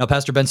 Now,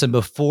 Pastor Benson,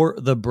 before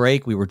the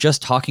break, we were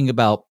just talking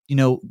about,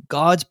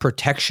 God's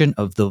protection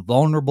of the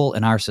vulnerable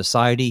in our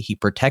society. He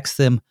protects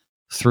them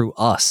through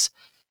us.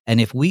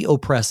 And if we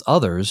oppress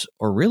others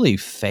or really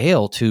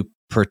fail to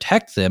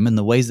protect them in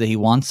the ways that he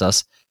wants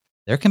us,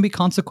 there can be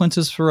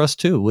consequences for us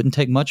too. It wouldn't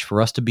take much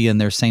for us to be in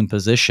their same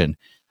position.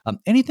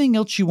 Anything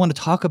else you want to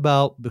talk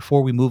about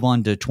before we move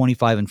on to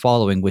 25 and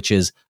following, which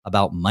is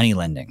about money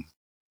lending?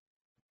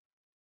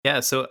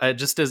 Yeah, so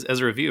just as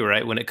a review,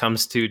 right, when it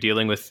comes to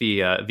dealing with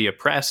the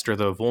oppressed or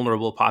the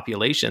vulnerable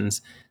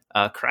populations,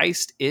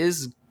 Christ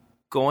is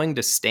going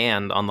to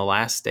stand on the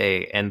last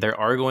day, and there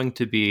are going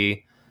to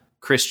be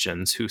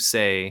Christians who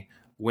say,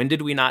 when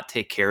did we not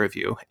take care of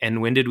you?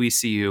 And when did we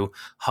see you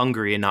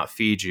hungry and not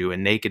feed you,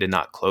 and naked and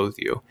not clothe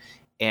you?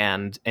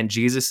 And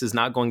Jesus is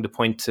not going to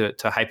point to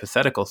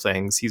hypothetical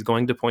things. He's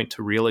going to point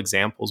to real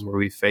examples where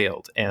we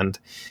failed. And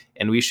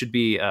we should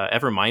be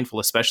ever mindful,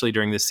 especially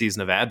during this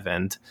season of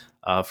Advent,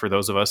 for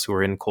those of us who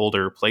are in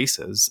colder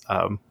places,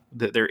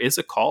 that there is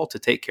a call to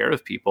take care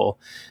of people,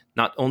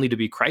 not only to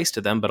be Christ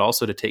to them, but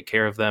also to take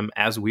care of them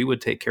as we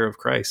would take care of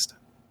Christ.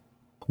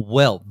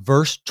 Well,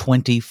 verse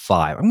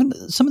 25.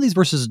 Some of these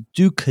verses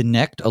do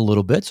connect a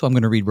little bit, so I'm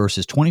going to read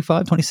verses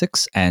 25,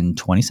 26, and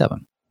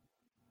 27.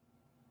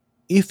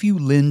 If you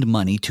lend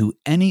money to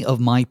any of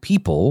my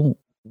people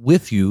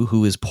with you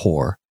who is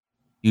poor,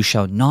 you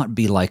shall not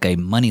be like a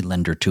money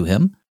lender to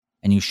him,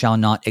 and you shall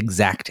not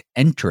exact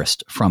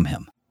interest from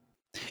him.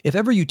 If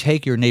ever you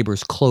take your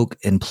neighbor's cloak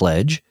in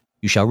pledge,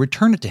 you shall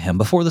return it to him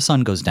before the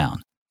sun goes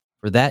down.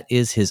 For that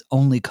is his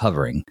only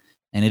covering,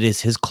 and it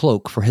is his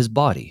cloak for his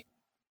body.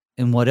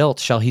 In what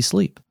else shall he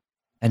sleep?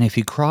 And if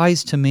he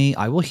cries to me,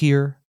 I will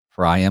hear,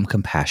 for I am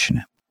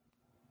compassionate.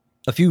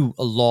 A few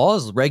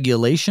laws,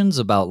 regulations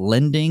about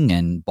lending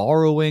and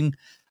borrowing.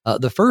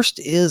 The first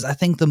is, I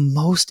think, the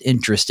most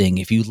interesting.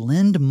 If you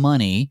lend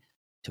money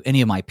to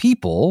any of my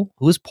people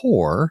who is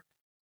poor,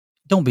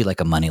 don't be like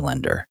a money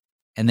lender.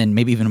 And then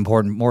maybe even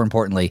more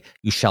importantly,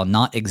 you shall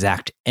not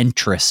exact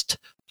interest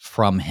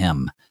from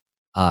him.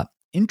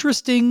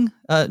 Interesting,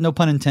 no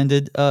pun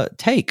intended,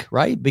 take,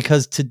 right?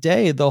 Because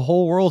today the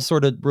whole world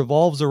sort of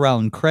revolves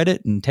around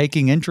credit and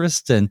taking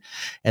interest, and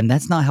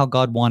that's not how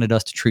God wanted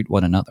us to treat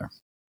one another.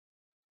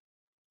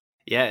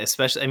 Yeah,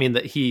 especially, I mean,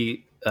 that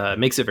he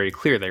makes it very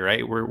clear there,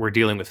 right? We're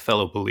dealing with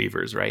fellow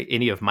believers, right?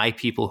 Any of my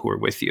people who are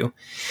with you.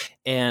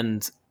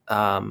 And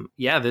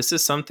this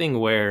is something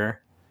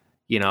where,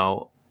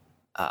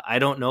 I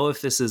don't know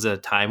if this is a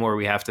time where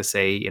we have to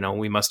say,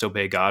 we must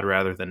obey God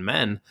rather than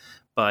men.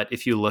 But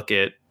if you look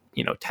at,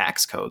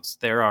 tax codes,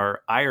 there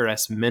are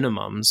IRS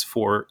minimums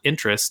for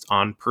interest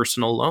on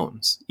personal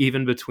loans,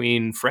 even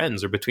between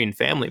friends or between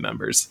family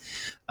members,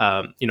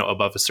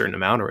 above a certain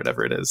amount or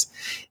whatever it is.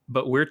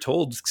 But we're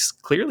told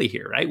clearly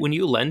here, right? When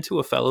you lend to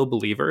a fellow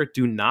believer,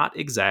 do not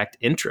exact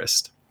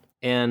interest.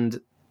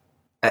 And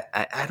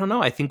I don't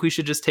know. I think we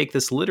should just take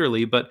this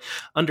literally, but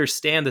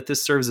understand that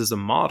this serves as a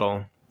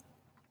model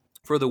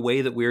for the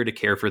way that we're to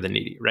care for the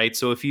needy, right?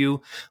 So if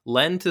you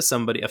lend to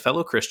somebody, a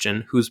fellow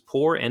Christian who's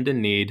poor and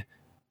in need,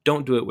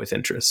 don't do it with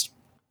interest.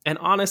 And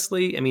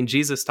honestly, I mean,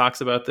 Jesus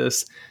talks about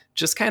this,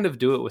 just kind of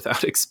do it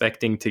without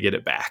expecting to get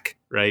it back,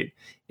 right?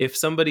 If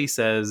somebody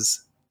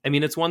says, I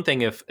mean, it's one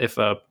thing if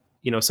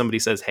somebody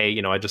says,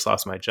 hey, I just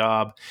lost my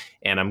job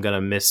and I'm going to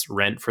miss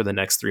rent for the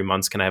next 3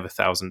 months. Can I have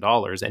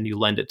 $1,000? And you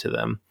lend it to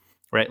them,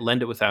 right?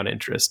 Lend it without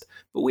interest.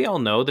 But we all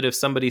know that if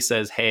somebody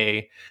says,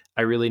 hey,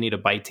 I really need a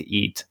bite to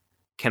eat,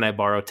 can I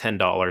borrow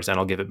 $10 and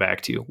I'll give it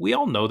back to you? We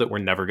all know that we're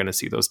never going to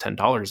see those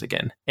 $10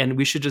 again. And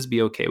we should just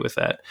be okay with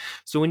that.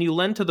 So when you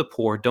lend to the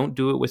poor, don't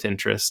do it with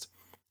interest.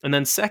 And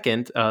then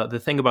second,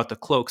 the thing about the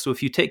cloak. So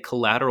if you take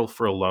collateral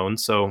for a loan,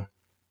 so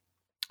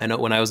I know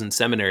when I was in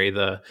seminary,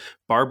 the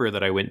barber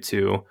that I went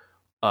to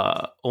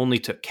only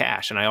took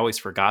cash, and I always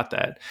forgot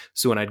that.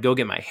 So when I'd go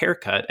get my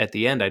haircut, at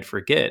the end I'd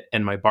forget,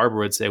 and my barber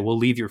would say, "Well,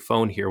 leave your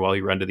phone here while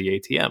you run to the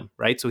ATM."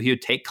 Right? So he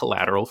would take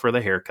collateral for the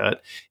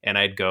haircut, and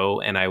I'd go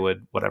and I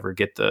would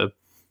get the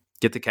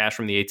cash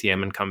from the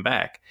ATM and come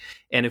back.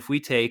 And if we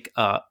take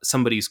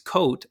somebody's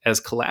coat as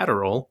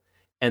collateral,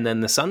 and then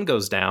the sun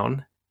goes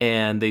down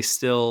and they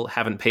still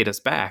haven't paid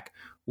us back,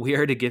 we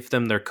are to give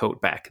them their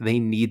coat back. They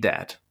need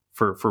that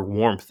for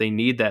warmth. They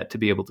need that to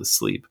be able to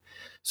sleep.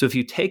 So if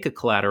you take a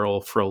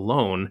collateral for a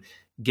loan,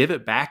 give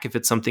it back if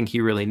it's something he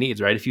really needs,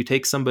 right? If you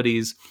take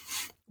somebody's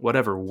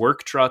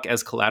work truck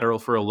as collateral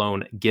for a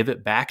loan, give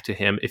it back to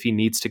him if he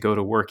needs to go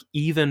to work,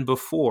 even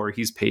before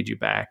he's paid you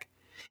back.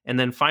 And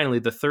then finally,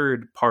 the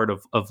third part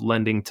of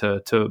lending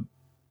to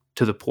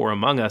the poor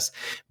among us,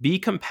 be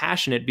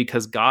compassionate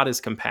because God is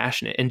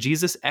compassionate. And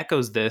Jesus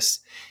echoes this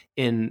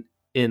in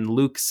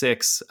Luke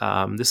 6.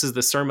 This is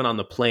the Sermon on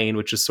the Plain,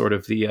 which is sort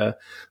of the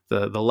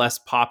less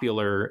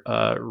popular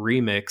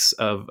remix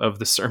of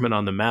the Sermon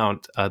on the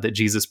Mount that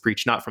Jesus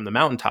preached, not from the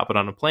mountaintop, but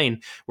on a plain,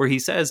 where he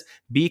says,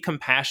 be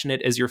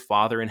compassionate as your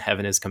Father in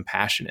heaven is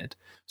compassionate.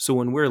 So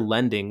when we're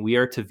lending, we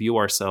are to view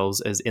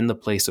ourselves as in the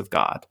place of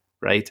God,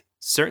 right?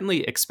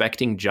 Certainly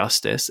expecting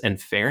justice and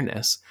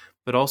fairness,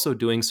 but also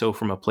doing so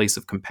from a place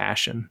of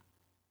compassion.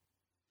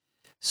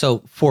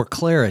 So for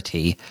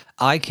clarity,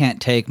 I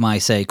can't take my,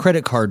 say,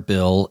 credit card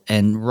bill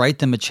and write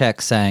them a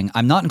check saying,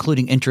 I'm not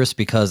including interest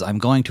because I'm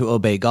going to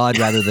obey God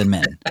rather than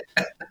men.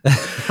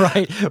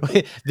 Right?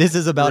 This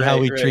is about how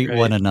we treat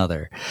one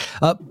another.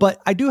 But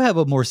I do have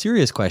a more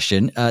serious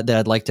question that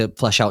I'd like to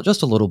flesh out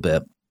just a little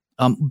bit.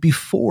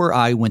 Before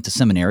I went to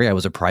seminary, I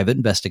was a private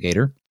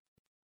investigator.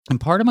 And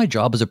part of my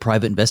job as a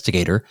private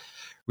investigator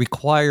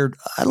required,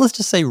 let's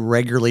just say,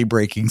 regularly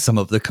breaking some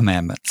of the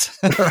commandments,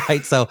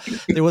 right? So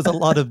there was a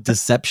lot of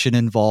deception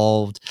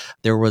involved.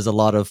 There was a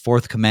lot of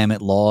fourth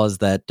commandment laws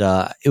that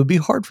it would be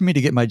hard for me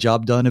to get my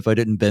job done if I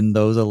didn't bend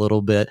those a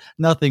little bit.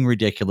 Nothing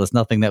ridiculous,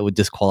 nothing that would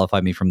disqualify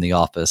me from the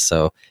office.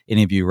 So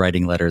any of you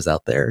writing letters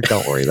out there,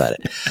 don't worry about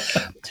it.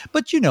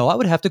 But, I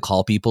would have to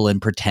call people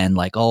and pretend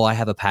like, oh, I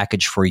have a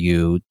package for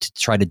you, to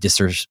try to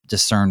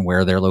discern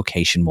where their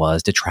location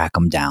was, to track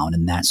them down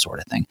and that sort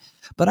of thing.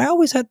 But I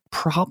always had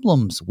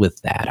problems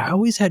with that. I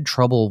always had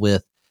trouble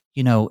with,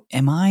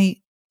 am I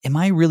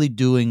really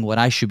doing what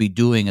I should be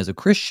doing as a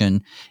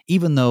Christian,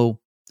 even though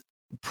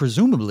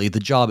presumably the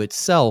job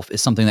itself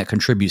is something that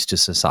contributes to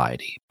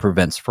society,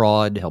 prevents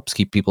fraud, helps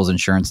keep people's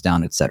insurance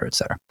down, et cetera, et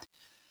cetera.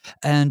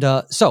 And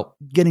so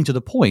getting to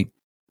the point,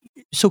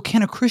 so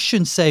can a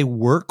Christian, say,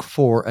 work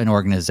for an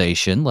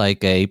organization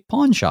like a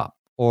pawn shop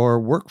or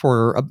work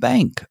for a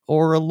bank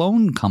or a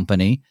loan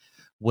company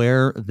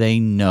where they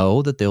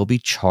know that they'll be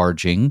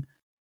charging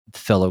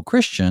fellow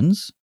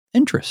Christians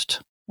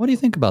interest? What do you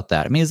think about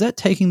that? I mean, is that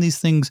taking these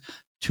things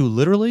too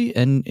literally?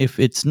 And if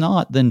it's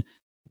not, then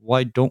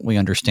why don't we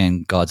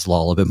understand God's law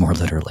a little bit more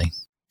literally?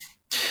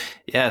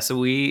 Yeah, so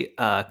we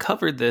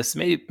covered this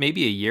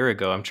maybe a year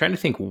ago. I'm trying to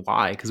think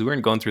why, because we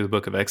weren't going through the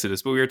book of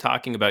Exodus, but we were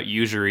talking about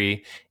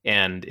usury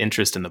and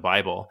interest in the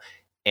Bible.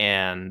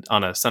 And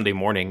on a Sunday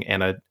morning,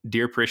 and a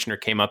dear parishioner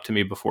came up to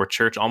me before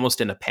church,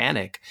 almost in a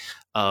panic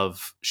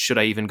of, should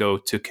I even go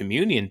to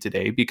communion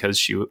today? Because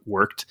she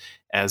worked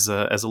as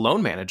a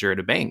loan manager at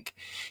a bank.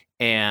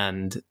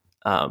 And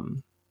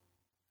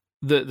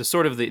the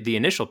sort of the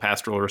initial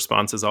pastoral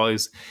response is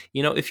always,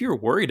 if you're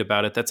worried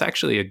about it, that's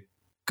actually a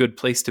good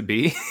place to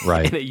be.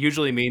 Right. And it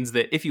usually means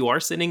that if you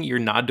are sinning, you're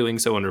not doing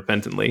so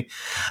unrepentantly.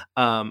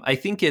 I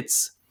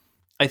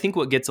think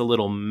what gets a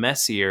little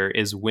messier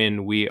is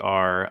when we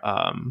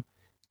are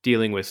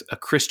dealing with a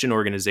Christian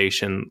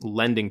organization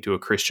lending to a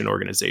Christian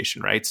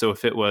organization, right? So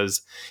if it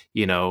was,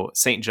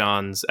 St.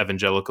 John's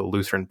Evangelical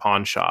Lutheran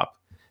Pawn Shop,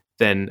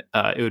 then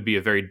it would be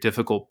a very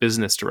difficult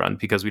business to run,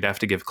 because we'd have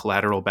to give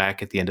collateral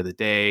back at the end of the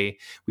day.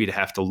 We'd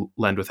have to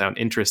lend without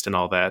interest and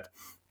all that.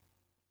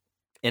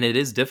 And it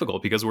is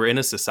difficult because we're in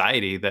a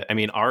society that,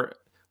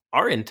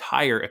 our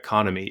entire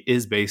economy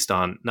is based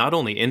on not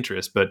only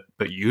interest, but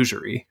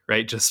usury,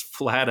 right? Just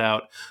flat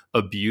out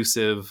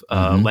abusive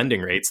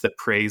lending rates that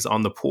preys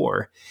on the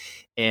poor.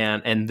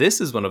 And this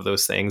is one of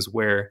those things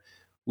where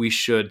we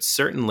should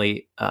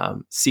certainly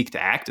seek to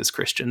act as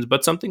Christians,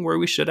 but something where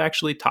we should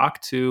actually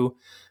talk to,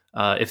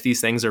 if these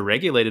things are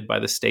regulated by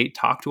the state,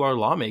 talk to our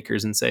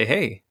lawmakers and say,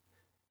 hey,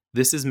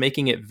 this is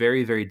making it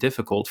very, very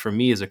difficult for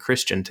me as a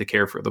Christian to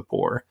care for the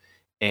poor.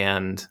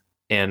 And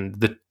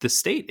the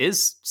state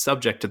is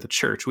subject to the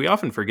church. We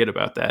often forget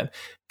about that.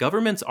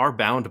 Governments are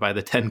bound by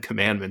the 10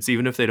 Commandments,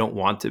 even if they don't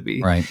want to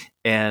be. Right.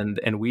 And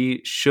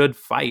we should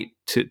fight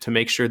to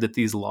make sure that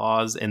these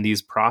laws and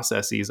these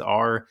processes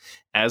are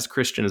as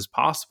Christian as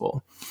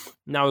possible.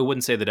 Now, I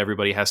wouldn't say that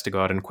everybody has to go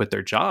out and quit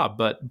their job,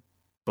 but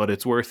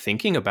it's worth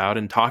thinking about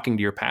and talking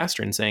to your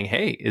pastor and saying,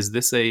 hey, is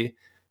this a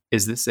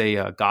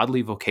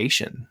godly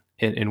vocation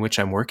in which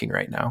I'm working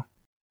right now?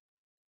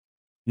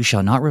 You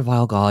shall not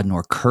revile God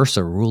nor curse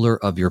a ruler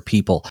of your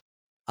people.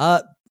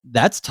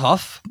 That's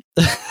tough.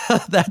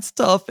 That's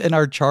tough in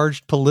our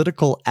charged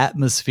political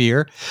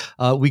atmosphere.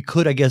 We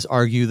could, I guess,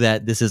 argue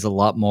that this is a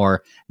lot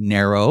more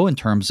narrow in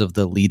terms of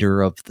the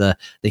leader of the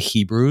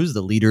Hebrews,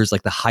 the leaders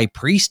like the high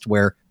priest,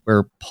 where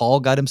Paul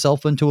got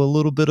himself into a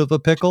little bit of a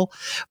pickle.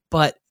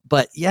 But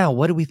yeah,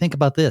 what do we think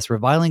about this?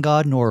 Reviling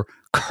God nor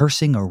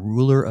cursing a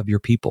ruler of your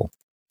people.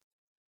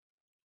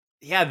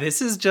 Yeah,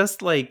 this is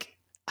just like,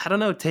 I don't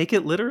know, take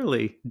it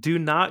literally. Do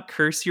not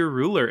curse your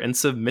ruler and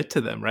submit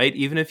to them, right?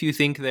 Even if you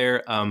think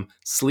they're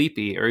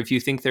sleepy, or if you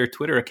think their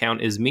Twitter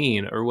account is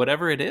mean, or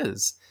whatever it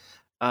is,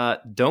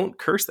 don't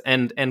curse.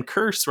 And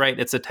curse, right?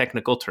 It's a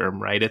technical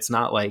term, right? It's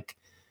not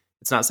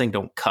saying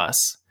don't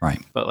cuss,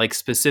 right? But like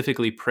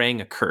specifically praying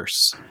a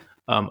curse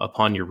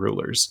upon your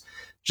rulers.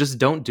 Just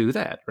don't do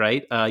that,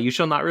 right? You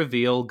shall not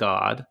reveal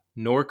God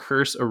nor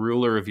curse a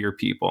ruler of your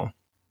people.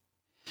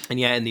 And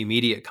yeah, in the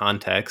immediate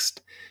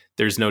context,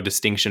 there's no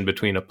distinction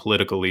between a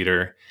political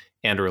leader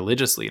and a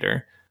religious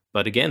leader.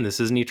 But again, this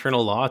is an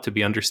eternal law to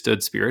be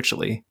understood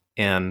spiritually.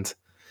 And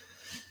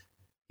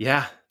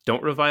yeah,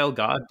 don't revile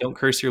God, don't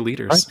curse your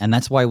leaders. Right. And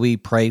that's why we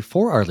pray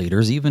for our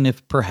leaders, even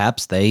if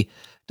perhaps they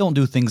don't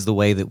do things the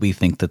way that we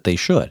think that they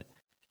should.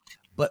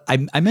 But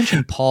I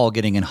mentioned Paul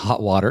getting in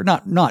hot water,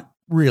 not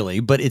really,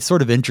 but it's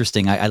sort of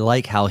interesting. I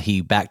like how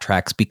he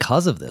backtracks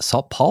because of this.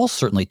 Paul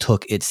certainly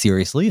took it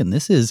seriously, and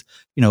this is,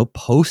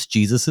 post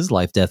Jesus's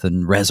life, death,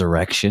 and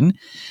resurrection.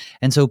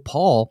 And so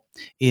Paul,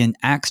 in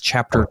Acts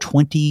chapter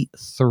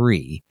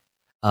 23,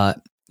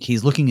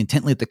 he's looking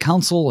intently at the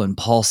council, and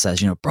Paul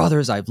says,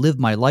 brothers, I've lived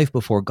my life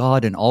before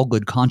God in all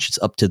good conscience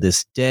up to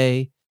this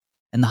day.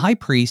 And the high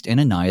priest,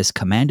 Ananias,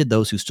 commanded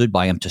those who stood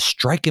by him to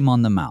strike him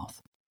on the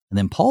mouth. And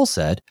then Paul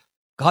said,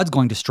 God's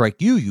going to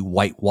strike you, you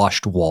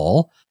whitewashed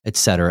wall,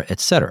 etc.,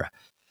 etc.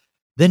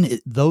 Then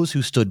those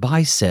who stood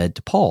by said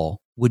to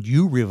Paul, would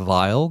you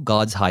revile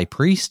God's high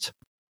priest?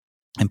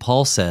 And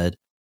Paul said,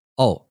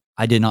 oh,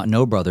 I did not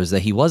know, brothers,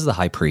 that he was the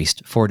high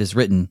priest, for it is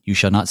written, you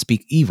shall not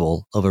speak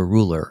evil of a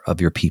ruler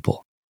of your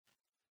people.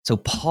 So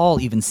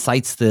Paul even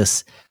cites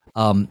this.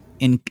 I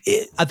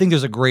think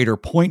there's a greater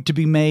point to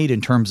be made in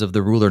terms of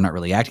the ruler not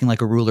really acting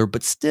like a ruler,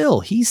 but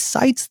still he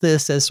cites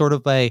this as sort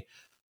of my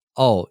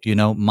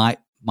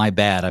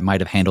bad. I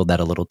might have handled that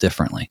a little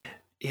differently.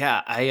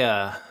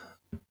 Yeah,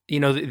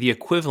 the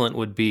equivalent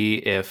would be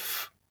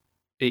if,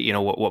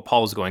 what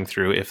Paul was going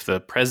through, if the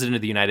president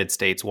of the United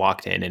States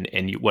walked in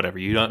and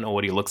you don't know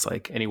what he looks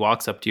like, and he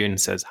walks up to you and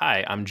says,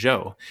 hi, I'm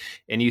Joe.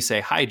 And you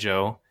say, hi,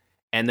 Joe.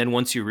 And then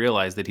once you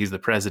realize that he's the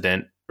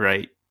president,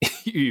 right,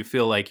 you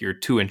feel like you're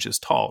 2 inches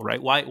tall,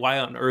 right? Why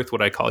on earth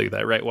would I call you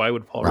that, right? Why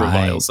would Paul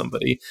revile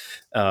somebody?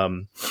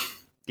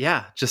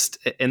 Yeah,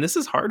 and this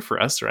is hard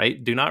for us,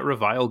 right? Do not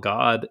revile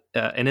God,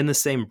 and in the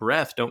same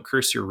breath, don't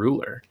curse your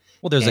ruler.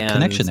 Well, there's a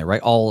connection there,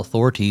 right? All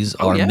authorities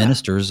are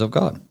ministers of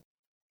God.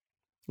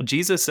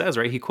 Jesus says,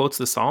 right, he quotes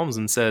the Psalms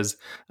and says,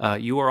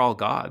 you are all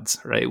gods,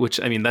 right? Which,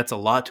 I mean, that's a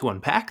lot to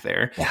unpack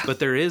there, Yeah. but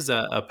there is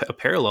a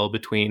parallel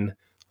between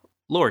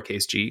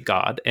lowercase g,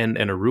 God, and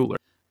a ruler.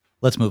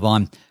 Let's move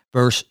on.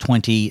 Verse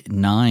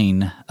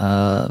 29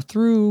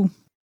 through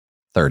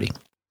 30.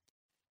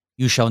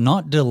 You shall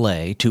not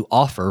delay to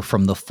offer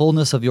from the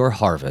fullness of your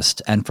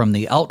harvest and from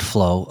the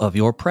outflow of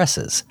your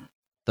presses.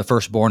 The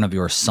firstborn of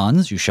your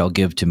sons you shall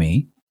give to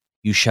me.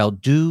 You shall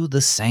do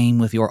the same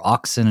with your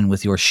oxen and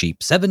with your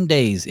sheep. 7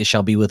 days it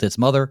shall be with its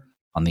mother.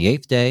 On the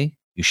 8th day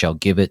you shall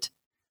give it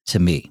to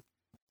me.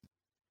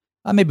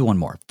 Maybe one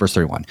more. Verse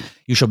 31.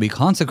 You shall be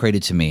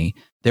consecrated to me.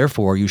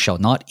 Therefore you shall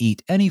not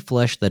eat any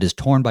flesh that is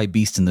torn by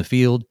beasts in the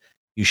field.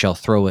 You shall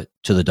throw it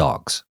to the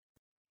dogs.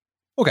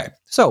 Okay,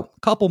 so a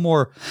couple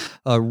more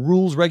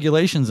rules,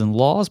 regulations, and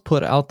laws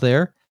put out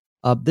there.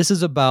 This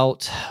is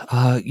about,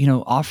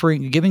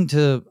 giving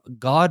to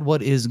God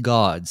what is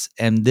God's.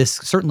 And this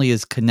certainly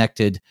is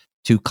connected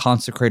to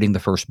consecrating the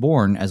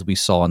firstborn, as we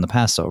saw in the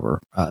Passover,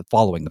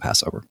 following the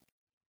Passover.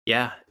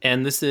 Yeah,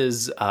 and this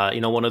is,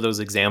 one of those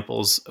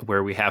examples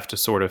where we have to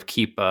sort of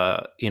keep,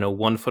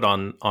 one foot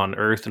on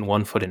earth and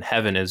one foot in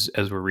heaven as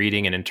we're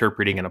reading and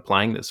interpreting and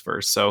applying this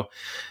verse. So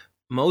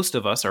most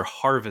of us are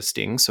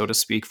harvesting, so to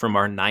speak, from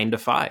our 9 to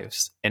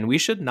 5s, and we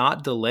should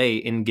not delay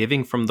in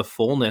giving from the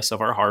fullness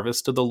of our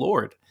harvest to the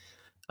Lord.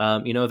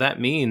 That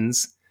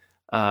means,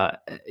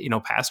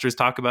 pastors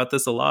talk about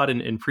this a lot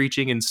in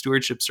preaching and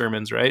stewardship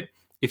sermons, right?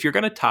 If you're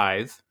going to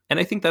tithe, and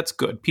I think that's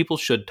good, people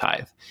should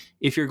tithe.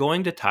 If you're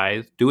going to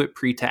tithe, do it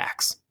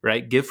pre-tax,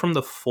 right? Give from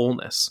the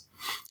fullness,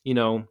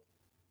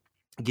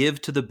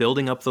 give to the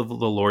building up of the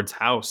Lord's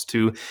house,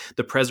 to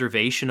the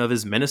preservation of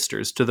his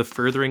ministers, to the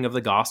furthering of the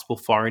gospel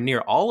far and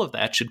near. All of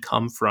that should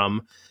come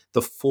from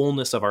the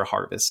fullness of our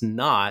harvest,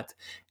 not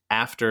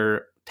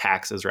after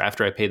taxes or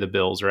after I pay the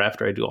bills or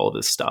after I do all of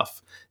this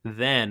stuff.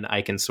 Then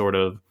I can sort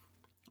of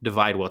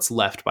divide what's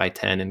left by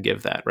 10 and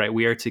give that, right?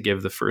 We are to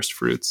give the first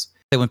fruits.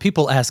 When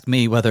people ask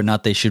me whether or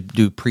not they should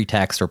do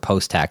pre-tax or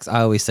post-tax,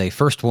 I always say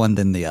first one,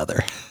 then the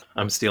other.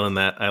 I'm stealing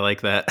that. I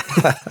like that.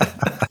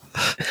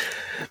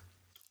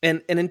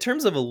 And in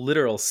terms of a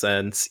literal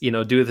sense,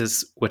 do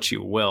this what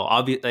you will.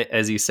 Obviously,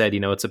 as you said,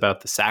 it's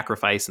about the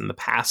sacrifice and the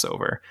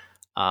Passover.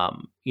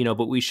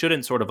 But we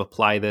shouldn't sort of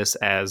apply this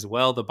as,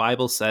 well, the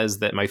Bible says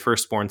that my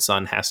firstborn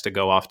son has to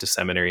go off to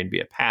seminary and be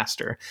a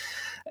pastor.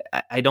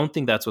 I don't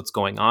think that's what's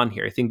going on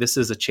here. I think this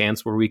is a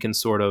chance where we can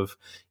sort of,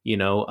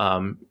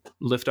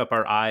 lift up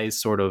our eyes,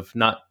 sort of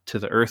not to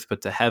the earth,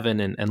 but to heaven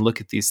and look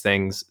at these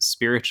things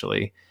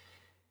spiritually.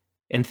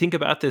 And think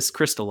about this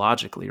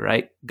Christologically,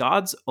 right?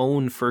 God's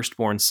own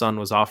firstborn son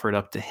was offered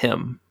up to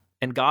him.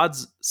 And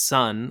God's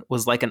son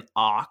was like an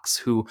ox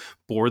who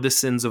bore the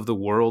sins of the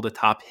world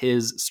atop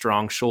his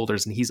strong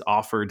shoulders, and he's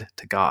offered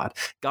to God.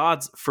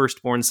 God's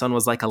firstborn son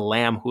was like a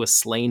lamb who was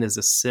slain as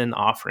a sin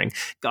offering.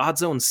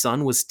 God's own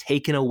son was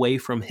taken away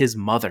from his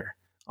mother.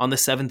 On the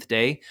 7th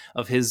day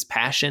of his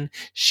passion,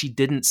 she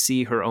didn't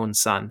see her own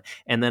son.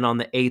 And then on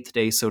the 8th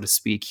day, so to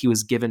speak, he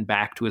was given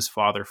back to his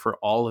father for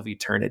all of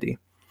eternity.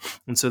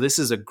 And so this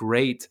is a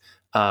great,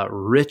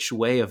 rich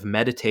way of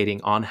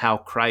meditating on how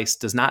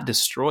Christ does not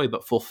destroy,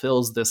 but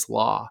fulfills this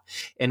law.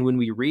 And when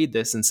we read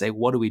this and say,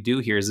 what do we do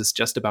here? Is this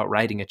just about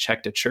writing a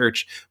check to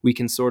church? We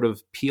can sort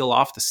of peel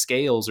off the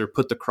scales or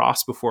put the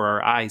cross before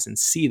our eyes and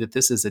see that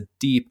this is a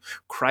deep,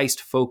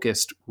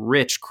 Christ-focused,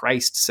 rich,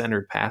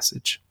 Christ-centered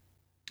passage.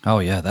 Oh,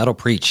 yeah, that'll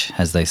preach,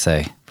 as they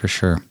say, for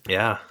sure.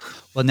 Yeah.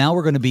 Well, now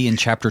we're going to be in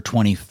chapter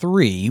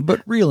 23,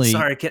 but really...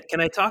 Sorry,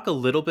 can I talk a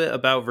little bit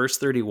about verse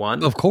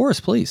 31? Of course,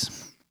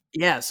 please.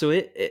 Yeah, so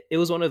it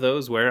was one of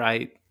those where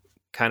I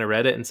kind of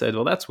read it and said,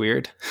 well, that's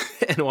weird,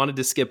 and wanted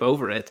to skip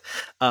over it.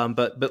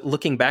 But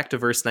looking back to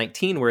verse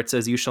 19, where it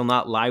says, you shall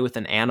not lie with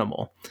an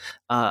animal,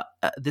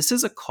 this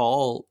is a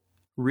call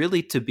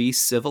really to be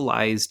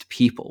civilized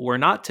people. We're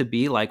not to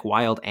be like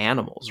wild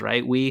animals,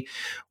 right? We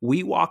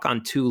walk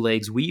on 2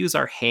 legs. We use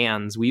our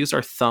hands. We use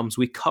our thumbs.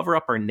 We cover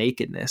up our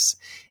nakedness.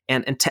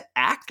 And to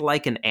act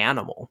like an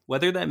animal,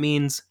 whether that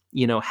means,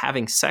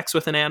 having sex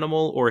with an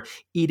animal or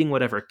eating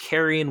whatever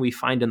carrion we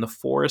find in the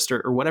forest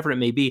or whatever it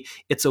may be,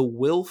 it's a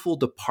willful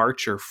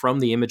departure from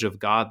the image of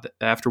God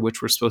after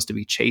which we're supposed to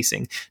be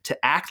chasing.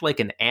 To act like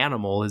an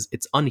animal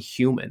it's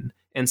unhuman.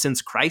 And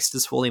since Christ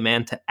is fully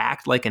man, to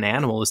act like an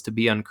animal is to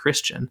be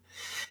unchristian.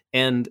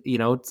 And,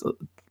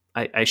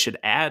 I should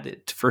add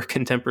it for a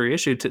contemporary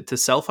issue, to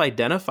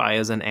self-identify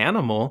as an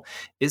animal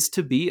is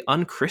to be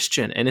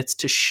unchristian, and it's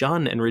to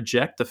shun and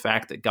reject the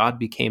fact that God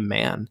became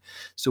man.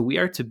 So we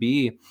are to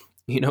be,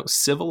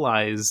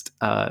 civilized,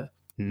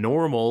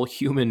 normal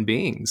human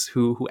beings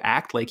who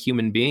act like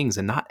human beings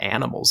and not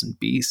animals and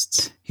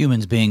beasts.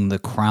 Humans being the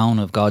crown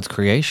of God's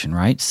creation,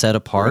 right? Set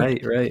apart,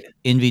 right.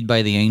 Envied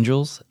by the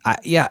angels.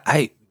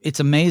 It's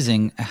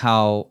amazing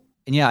how...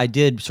 And yeah, I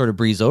did sort of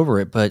breeze over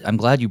it, but I'm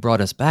glad you brought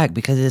us back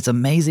because it's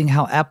amazing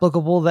how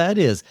applicable that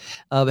is.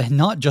 And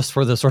not just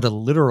for the sort of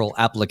literal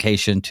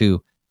application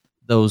to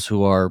those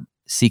who are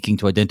seeking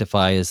to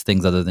identify as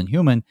things other than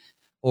human,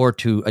 or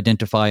to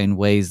identify in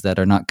ways that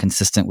are not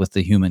consistent with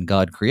the human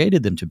God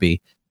created them to be,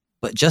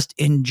 but just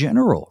in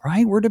general,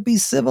 right? We're to be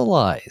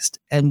civilized.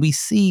 And we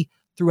see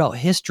throughout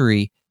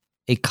history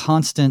a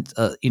constant,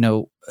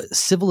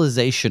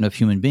 civilization of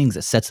human beings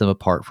that sets them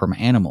apart from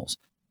animals.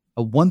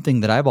 One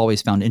thing that I've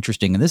always found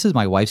interesting, and this is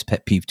my wife's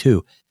pet peeve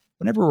too,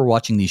 whenever we're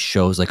watching these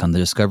shows like on the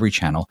Discovery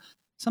Channel,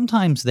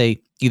 sometimes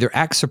they either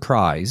act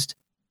surprised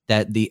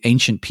that the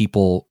ancient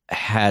people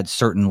had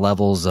certain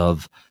levels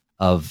of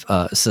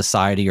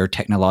society or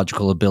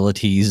technological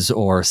abilities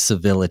or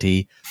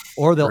civility,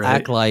 or they'll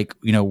act like,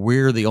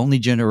 we're the only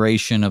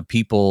generation of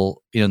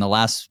people, in the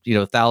last,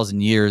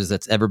 1,000 years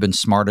that's ever been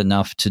smart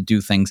enough to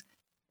do things.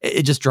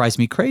 It just drives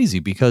me crazy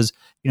because,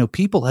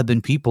 people have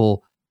been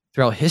people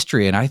throughout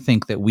history. And I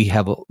think that we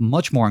have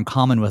much more in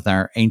common with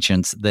our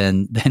ancients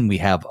than we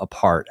have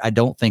apart. I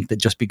don't think that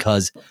just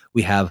because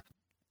we have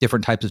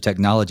different types of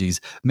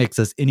technologies makes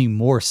us any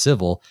more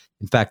civil.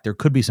 In fact, there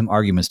could be some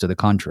arguments to the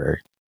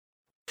contrary.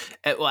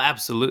 Well,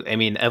 absolutely. I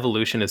mean,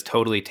 evolution has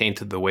totally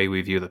tainted the way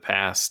we view the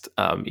past.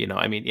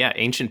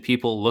 Ancient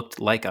people looked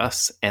like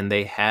us and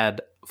they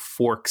had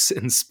forks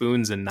and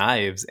spoons and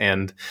knives,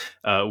 and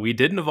we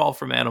didn't evolve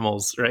from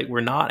animals, right?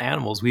 We're not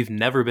animals. We've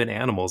never been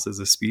animals as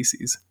a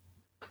species.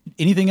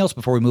 Anything else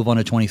before we move on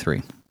to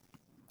 23?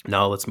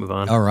 No, let's move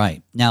on. All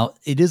right. Now,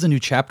 it is a new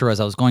chapter, as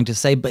I was going to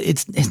say, but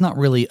it's not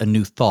really a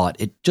new thought.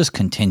 It just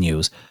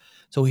continues.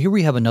 So here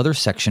we have another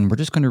section. We're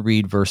just going to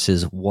read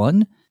verses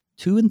 1,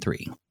 2, and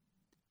 3.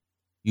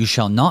 You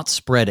shall not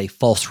spread a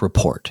false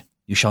report.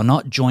 You shall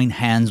not join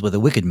hands with a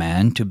wicked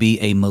man to be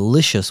a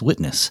malicious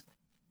witness.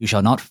 You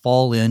shall not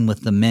fall in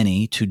with the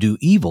many to do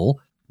evil,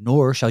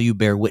 nor shall you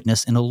bear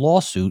witness in a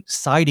lawsuit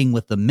siding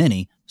with the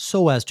many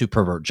so as to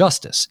pervert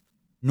justice.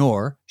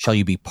 Nor shall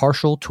you be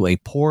partial to a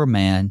poor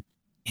man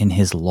in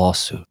his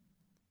lawsuit.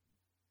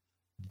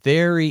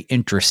 Very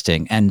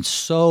interesting and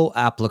so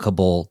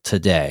applicable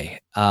today,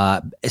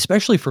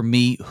 especially for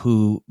me,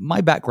 who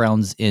my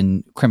background's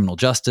in criminal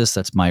justice.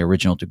 That's my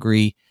original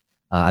degree.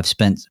 I've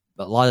spent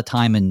a lot of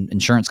time in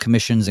insurance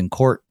commissions and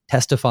court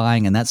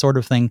testifying and that sort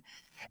of thing.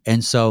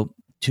 And so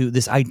to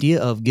this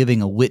idea of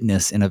giving a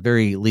witness in a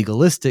very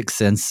legalistic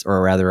sense,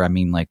 or rather, I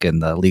mean, like in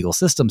the legal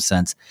system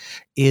sense,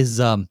 is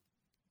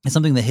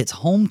something that hits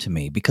home to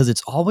me because I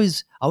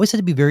always had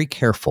to be very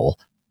careful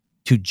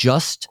to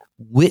just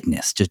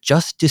witness, to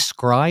just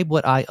describe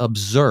what I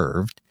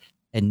observed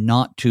and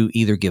not to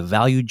either give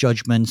value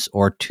judgments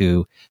or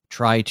to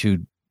try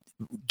to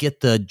get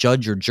the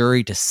judge or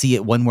jury to see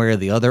it one way or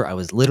the other. I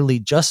was literally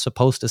just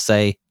supposed to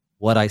say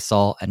what I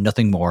saw and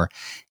nothing more,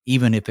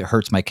 even if it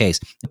hurts my case.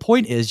 The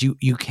point is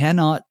you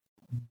cannot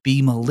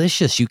be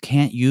malicious. You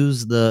can't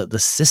use the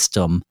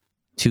system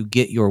to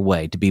get your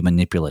way, to be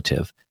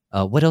manipulative.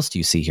 What else do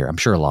you see here? I'm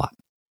sure a lot.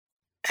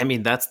 I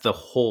mean, that's the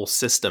whole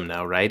system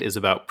now, right? Is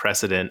about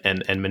precedent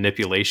and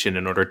manipulation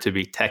in order to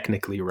be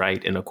technically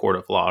right in a court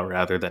of law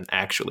rather than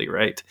actually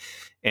right.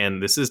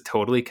 And this is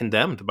totally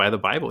condemned by the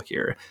Bible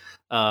here.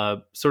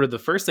 Sort of the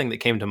first thing that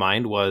came to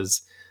mind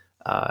was,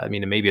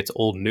 maybe it's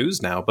old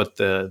news now, but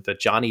the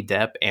Johnny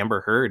Depp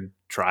Amber Heard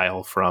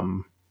trial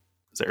from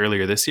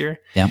earlier this year.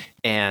 Yeah.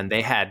 And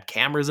they had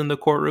cameras in the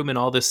courtroom and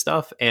all this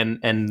stuff. And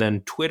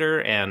then Twitter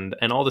and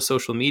all the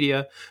social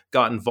media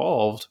got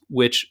involved,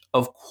 which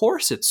of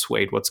course it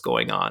swayed what's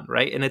going on,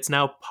 right? And it's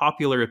now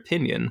popular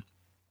opinion.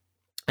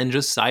 And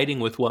just siding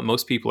with what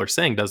most people are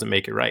saying doesn't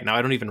make it right. Now,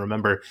 I don't even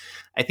remember.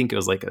 I think it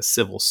was like a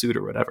civil suit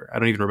or whatever. I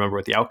don't even remember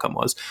what the outcome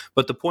was.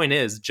 But the point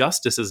is,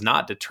 justice is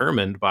not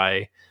determined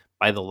by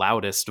the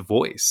loudest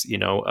voice.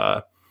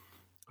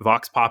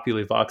 Vox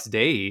populi, vox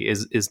dei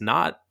is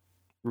not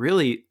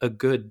really a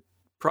good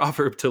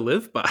proverb to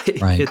live by.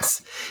 Right.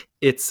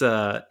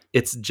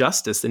 It's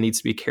justice that needs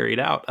to be carried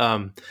out.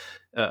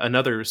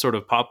 Another sort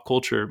of pop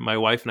culture, my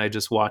wife and I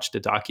just watched a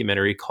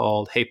documentary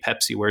called Hey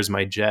Pepsi, Where's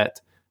My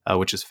Jet?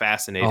 Which is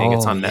fascinating.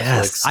 It's on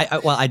Netflix.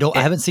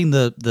 I haven't seen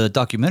the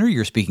documentary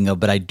you're speaking of,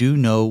 but I do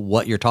know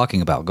what you're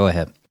talking about. Go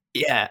ahead.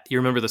 Yeah, you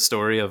remember the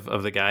story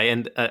of the guy,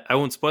 and I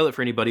won't spoil it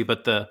for anybody.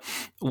 But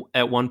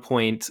at one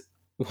point,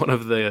 one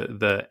of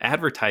the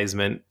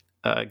advertisement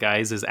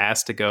guys is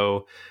asked to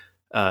go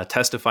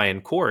testify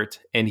in court,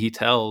 and he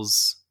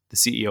tells the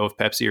CEO of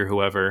Pepsi or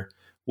whoever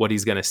what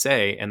he's going to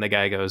say, and the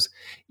guy goes,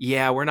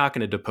 "Yeah, we're not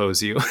going to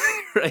depose you."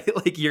 Right?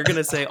 Like, you're going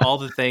to say all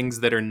the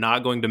things that are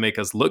not going to make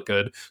us look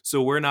good,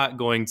 so we're not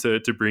going to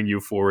bring you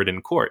forward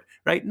in court,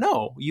 right?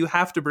 No, you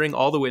have to bring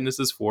all the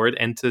witnesses forward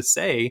and to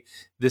say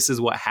this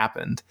is what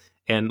happened.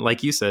 And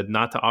like you said,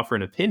 not to offer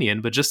an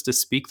opinion, but just to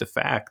speak the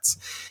facts.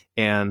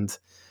 And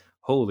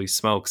holy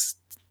smokes,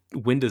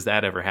 when does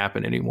that ever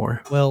happen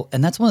anymore? Well,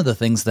 and that's one of the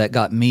things that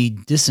got me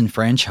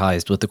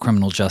disenfranchised with the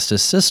criminal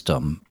justice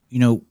system.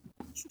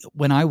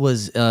 When I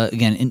was,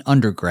 again, in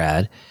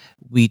undergrad,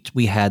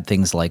 we had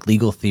things like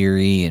legal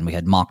theory and we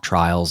had mock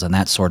trials and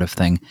that sort of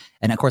thing.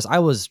 And of course, I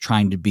was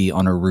trying to be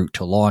on a route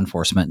to law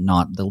enforcement,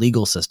 not the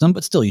legal system,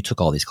 but still you took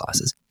all these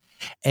classes.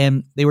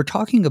 And they were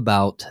talking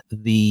about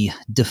the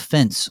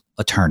defense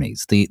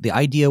attorneys, the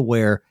idea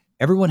where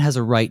everyone has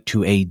a right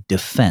to a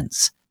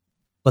defense.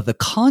 But the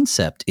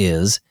concept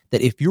is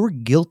that if you're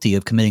guilty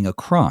of committing a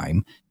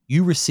crime,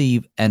 you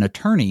receive an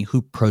attorney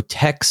who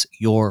protects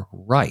your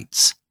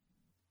rights.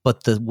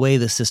 But the way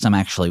the system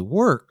actually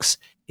works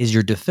is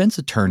your defense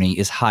attorney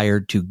is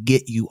hired to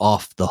get you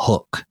off the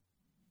hook.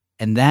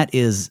 And that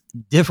is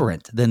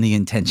different than the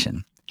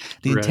intention.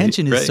 The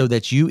intention is so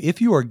that you,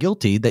 if you are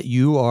guilty, that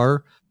you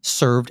are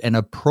served an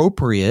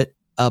appropriate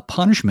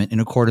punishment in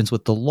accordance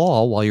with the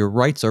law while your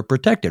rights are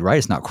protected, right?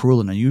 It's not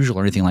cruel and unusual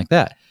or anything like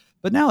that.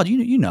 But now,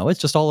 it's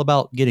just all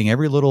about getting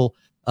every little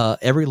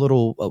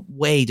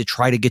way to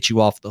try to get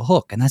you off the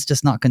hook. And that's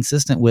just not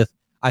consistent with,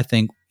 I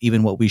think,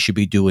 even what we should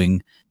be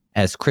doing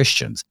as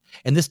Christians.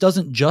 And this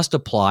doesn't just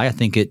apply, I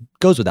think it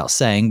goes without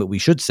saying, but we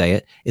should say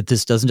it.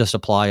 This doesn't just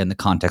apply in the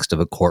context of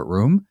a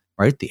courtroom,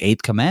 right? The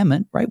 8th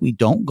commandment, right? We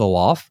don't go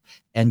off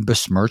and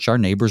besmirch our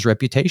neighbor's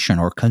reputation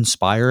or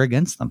conspire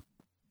against them.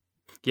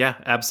 Yeah,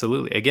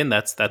 absolutely. Again,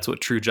 that's what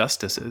true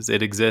justice is.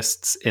 It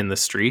exists in the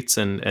streets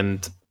and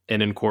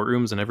in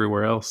courtrooms and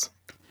everywhere else.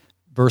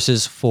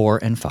 Verses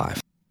 4 and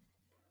 5.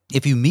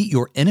 If you meet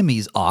your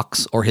enemy's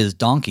ox or his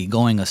donkey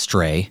going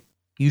astray,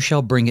 you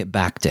shall bring it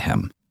back to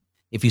him.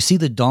 If you see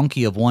the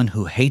donkey of one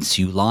who hates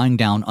you lying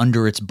down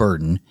under its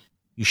burden,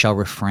 you shall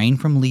refrain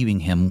from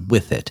leaving him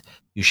with it.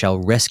 You shall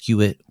rescue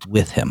it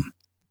with him.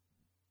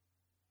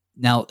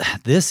 Now,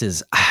 this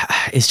is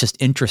it's just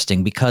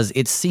interesting because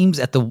it seems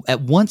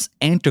at once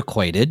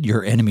antiquated,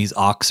 your enemy's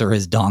ox or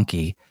his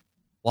donkey,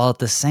 while at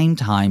the same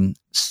time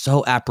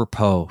so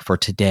apropos for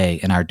today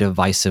in our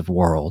divisive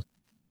world.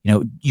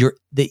 Your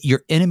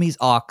enemy's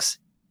ox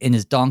and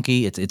his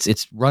donkey,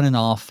 it's running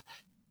off.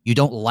 You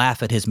don't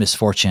laugh at his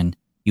misfortune.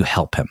 You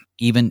help him,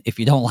 even if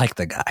you don't like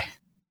the guy.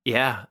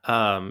 Yeah.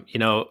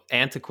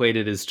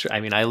 Antiquated is true. I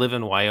mean, I live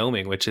in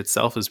Wyoming, which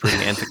itself is pretty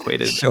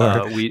antiquated.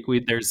 Sure.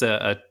 There's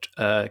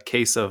a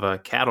case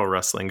of cattle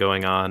rustling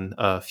going on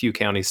a few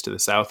counties to the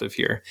south of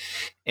here.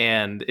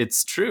 And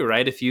it's true,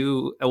 right?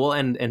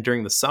 And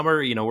during the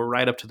summer, we're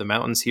right up to the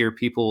mountains here.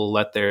 People will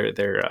let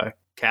their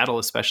cattle,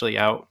 especially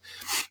out,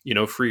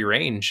 free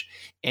range.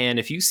 And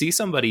if you see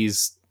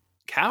somebody's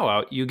cow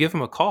out, you give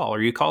them a call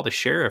or you call the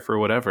sheriff or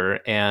whatever.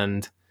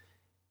 And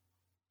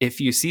if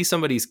you see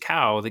somebody's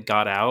cow that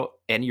got out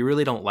and you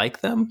really don't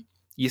like them,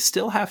 you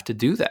still have to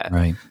do that.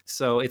 Right.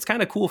 So it's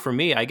kind of cool for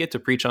me. I get to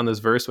preach on this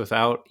verse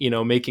without,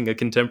 making a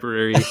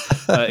contemporary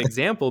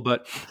example.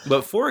 But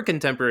for a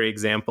contemporary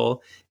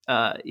example,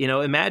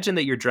 imagine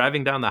that you're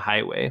driving down the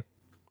highway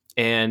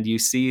and you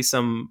see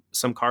some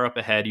car up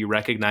ahead. You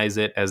recognize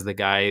it as the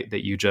guy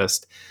that you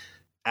just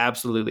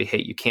absolutely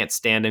hate. You can't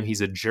stand him. He's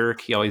a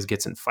jerk. He always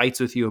gets in fights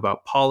with you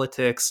about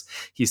politics.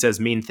 He says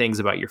mean things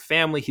about your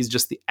family. He's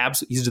just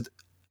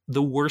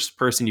the worst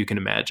person you can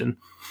imagine.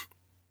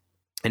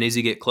 And as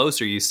you get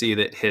closer, you see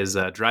that his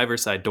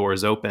driver's side door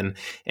is open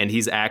and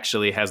he's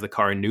actually has the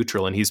car in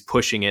neutral and he's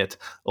pushing it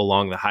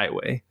along the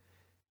highway.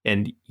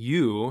 And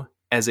you,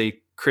 as a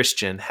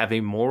Christian, have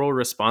a moral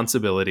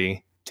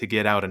responsibility to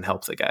get out and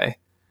help the guy,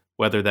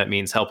 whether that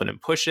means helping him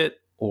push it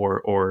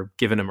or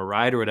giving him a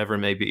ride or whatever it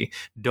may be.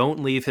 Don't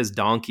leave his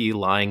donkey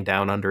lying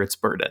down under its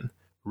burden.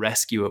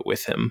 Rescue it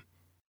with him.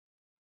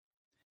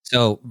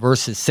 So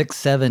verses 6,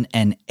 7,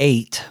 and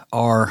 8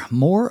 are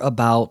more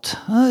about,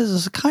 this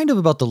is kind of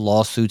about the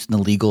lawsuits and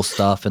the legal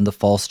stuff and the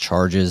false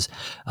charges,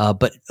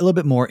 but a little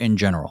bit more in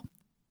general.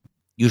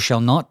 You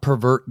shall not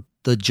pervert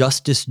the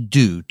justice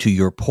due to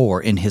your poor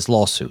in his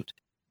lawsuit.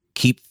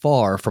 Keep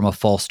far from a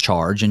false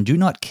charge, and do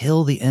not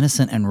kill the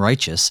innocent and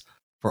righteous,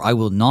 for I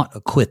will not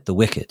acquit the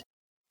wicked.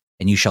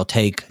 And you shall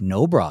take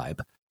no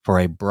bribe, for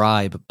a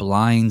bribe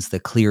blinds the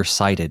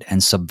clear-sighted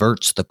and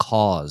subverts the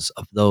cause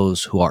of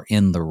those who are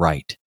in the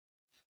right.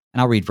 And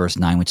I'll read verse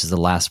 9, which is the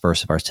last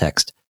verse of our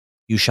text.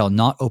 You shall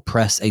not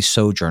oppress a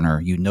sojourner.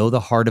 You know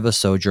the heart of a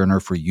sojourner,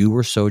 for you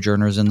were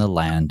sojourners in the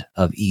land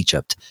of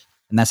Egypt.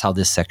 And that's how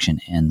this section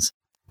ends.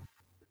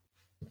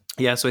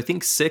 Yeah, so I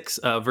think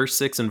verse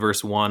 6 and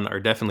verse 1 are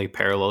definitely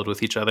paralleled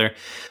with each other.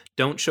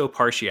 Don't show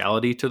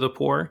partiality to the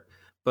poor,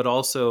 but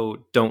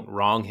also don't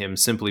wrong him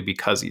simply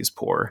because he's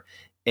poor.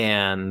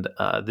 And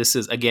this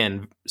is,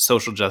 again,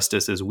 social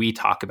justice as we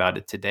talk about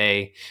it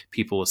today.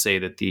 People will say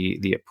that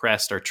the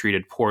oppressed are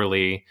treated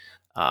poorly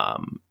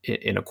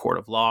in a court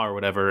of law or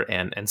whatever.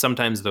 And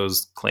sometimes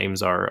those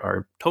claims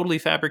are totally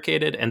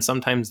fabricated, and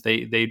sometimes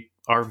they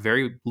are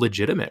very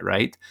legitimate,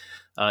 right?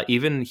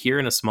 Even here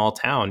in a small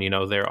town,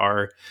 there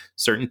are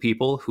certain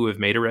people who have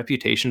made a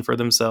reputation for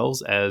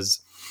themselves as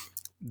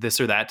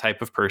this or that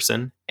type of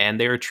person, and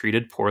they are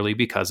treated poorly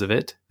because of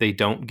it. They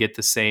don't get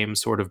the same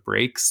sort of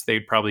breaks.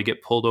 They'd probably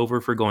get pulled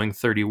over for going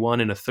 31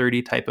 in a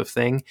 30 type of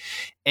thing.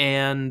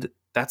 And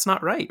that's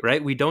not right?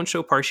 We don't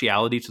show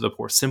partiality to the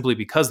poor simply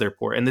because they're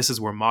poor. And this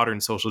is where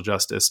modern social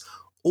justice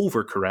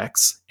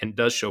overcorrects and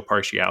does show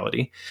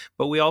partiality.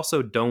 But we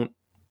also don't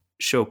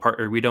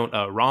we don't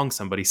wrong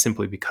somebody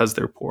simply because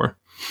they're poor.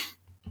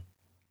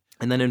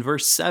 And then in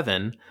verse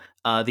 7,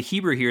 the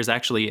Hebrew here is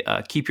actually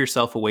keep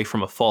yourself away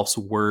from a false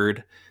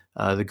word.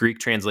 The Greek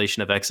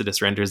translation of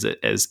Exodus renders it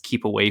as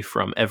keep away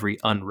from every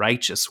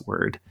unrighteous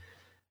word.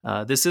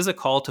 This is a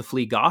call to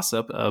flee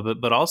gossip,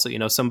 but also,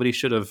 somebody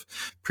should have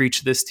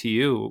preached this to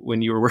you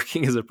when you were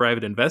working as a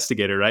private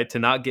investigator, right? To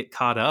not get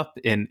caught up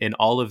in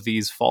all of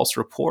these false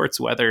reports,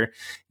 whether,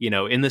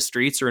 in the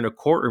streets or in a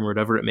courtroom or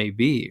whatever it may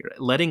be.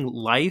 Letting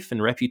life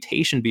and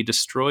reputation be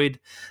destroyed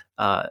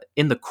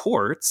in the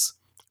courts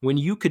when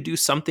you could do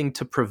something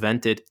to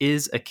prevent it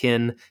is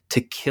akin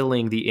to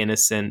killing the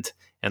innocent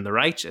and the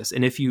righteous.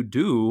 And if you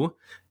do,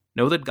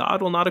 know that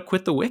God will not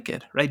acquit the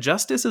wicked, right?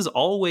 Justice is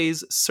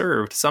always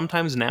served,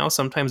 sometimes now,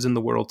 sometimes in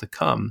the world to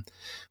come.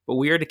 But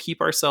we are to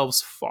keep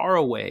ourselves far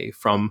away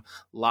from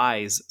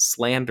lies,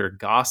 slander,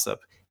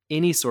 gossip,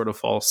 any sort of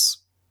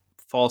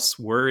false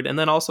word, and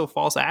then also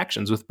false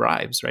actions with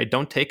bribes, right?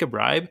 Don't take a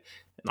bribe,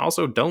 and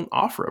also don't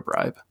offer a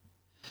bribe.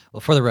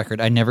 Well, for the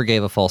record, I never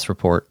gave a false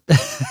report.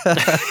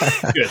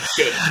 Good.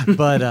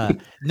 But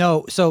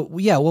no, so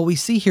yeah, what we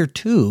see here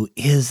too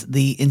is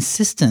the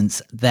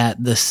insistence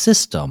that the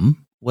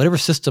system, whatever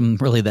system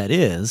really that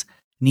is,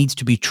 needs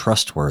to be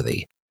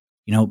trustworthy.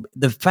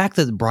 The fact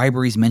that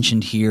bribery is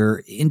mentioned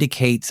here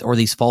indicates, or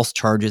these false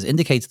charges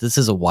indicates this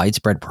is a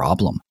widespread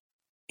problem.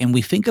 And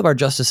we think of our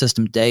justice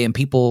system today, and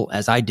people,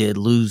 as I did,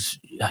 lose,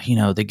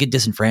 they get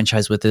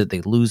disenfranchised with it.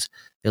 They lose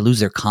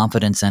their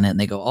confidence in it, and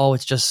they go, oh,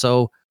 it's just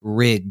so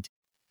rigged.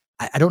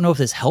 I don't know if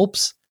this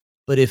helps,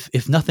 but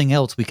if nothing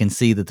else, we can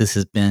see that this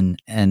has been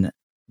an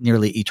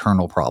nearly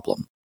eternal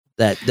problem,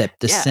 that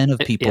the sin of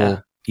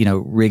people,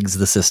 rigs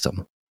the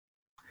system.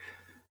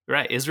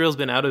 Right. Israel's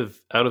been out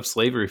of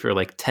slavery for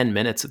like 10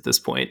 minutes at this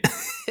point,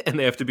 and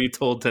they have to be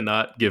told to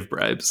not give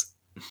bribes.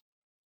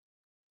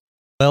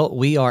 Well,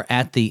 we are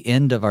at the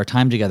end of our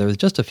time together with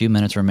just a few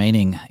minutes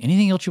remaining.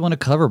 Anything else you want to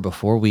cover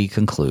before we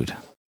conclude?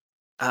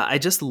 I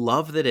just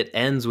love that it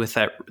ends with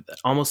that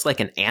almost like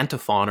an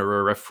antiphon or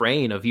a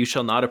refrain of, you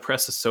shall not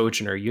oppress a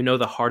sojourner. You know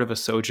the heart of a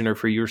sojourner,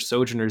 for your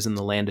sojourners in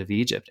the land of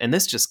Egypt. And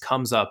this just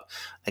comes up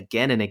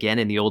again and again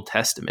in the Old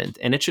Testament.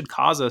 And it should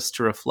cause us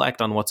to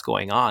reflect on what's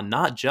going on,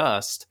 not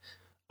just,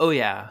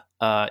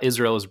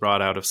 Israel is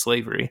brought out of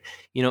slavery.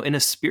 In a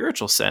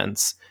spiritual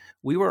sense,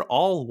 we were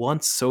all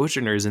once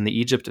sojourners in the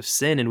Egypt of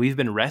sin, and we've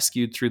been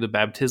rescued through the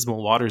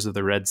baptismal waters of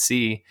the Red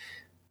Sea.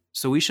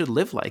 So we should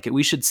live like it.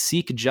 We should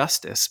seek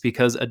justice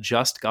because a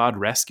just God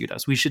rescued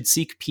us. We should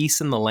seek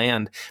peace in the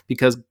land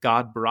because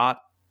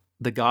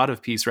the God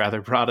of peace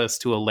brought us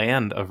to a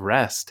land of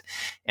rest.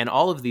 And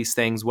all of these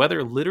things,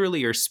 whether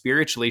literally or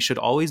spiritually, should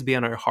always be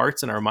on our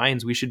hearts and our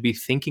minds. We should be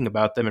thinking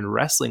about them and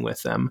wrestling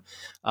with them,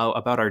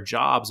 about our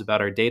jobs,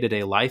 about our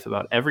day-to-day life,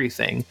 about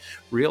everything,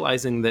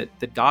 realizing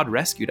that God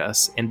rescued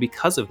us. And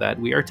because of that,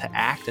 we are to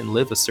act and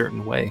live a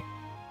certain way.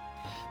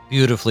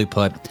 Beautifully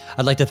put.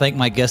 I'd like to thank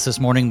my guest this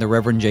morning, the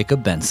Reverend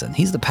Jacob Benson.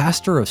 He's the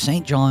pastor of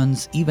St.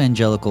 John's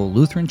Evangelical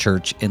Lutheran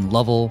Church in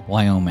Lovell,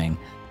 Wyoming.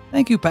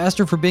 Thank you,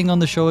 Pastor, for being on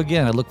the show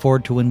again. I look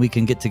forward to when we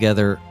can get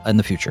together in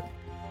the future.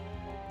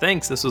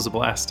 Thanks. This was a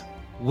blast.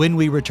 When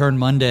we return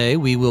Monday,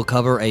 we will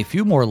cover a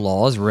few more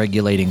laws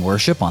regulating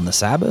worship on the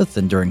Sabbath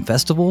and during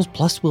festivals.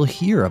 Plus, we'll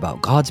hear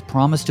about God's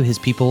promise to his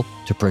people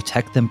to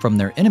protect them from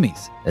their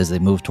enemies as they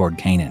move toward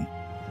Canaan.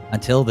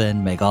 Until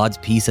then, may God's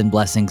peace and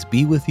blessings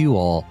be with you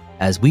all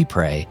as we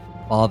pray,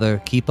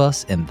 Father, keep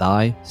us in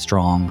thy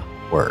strong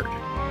word.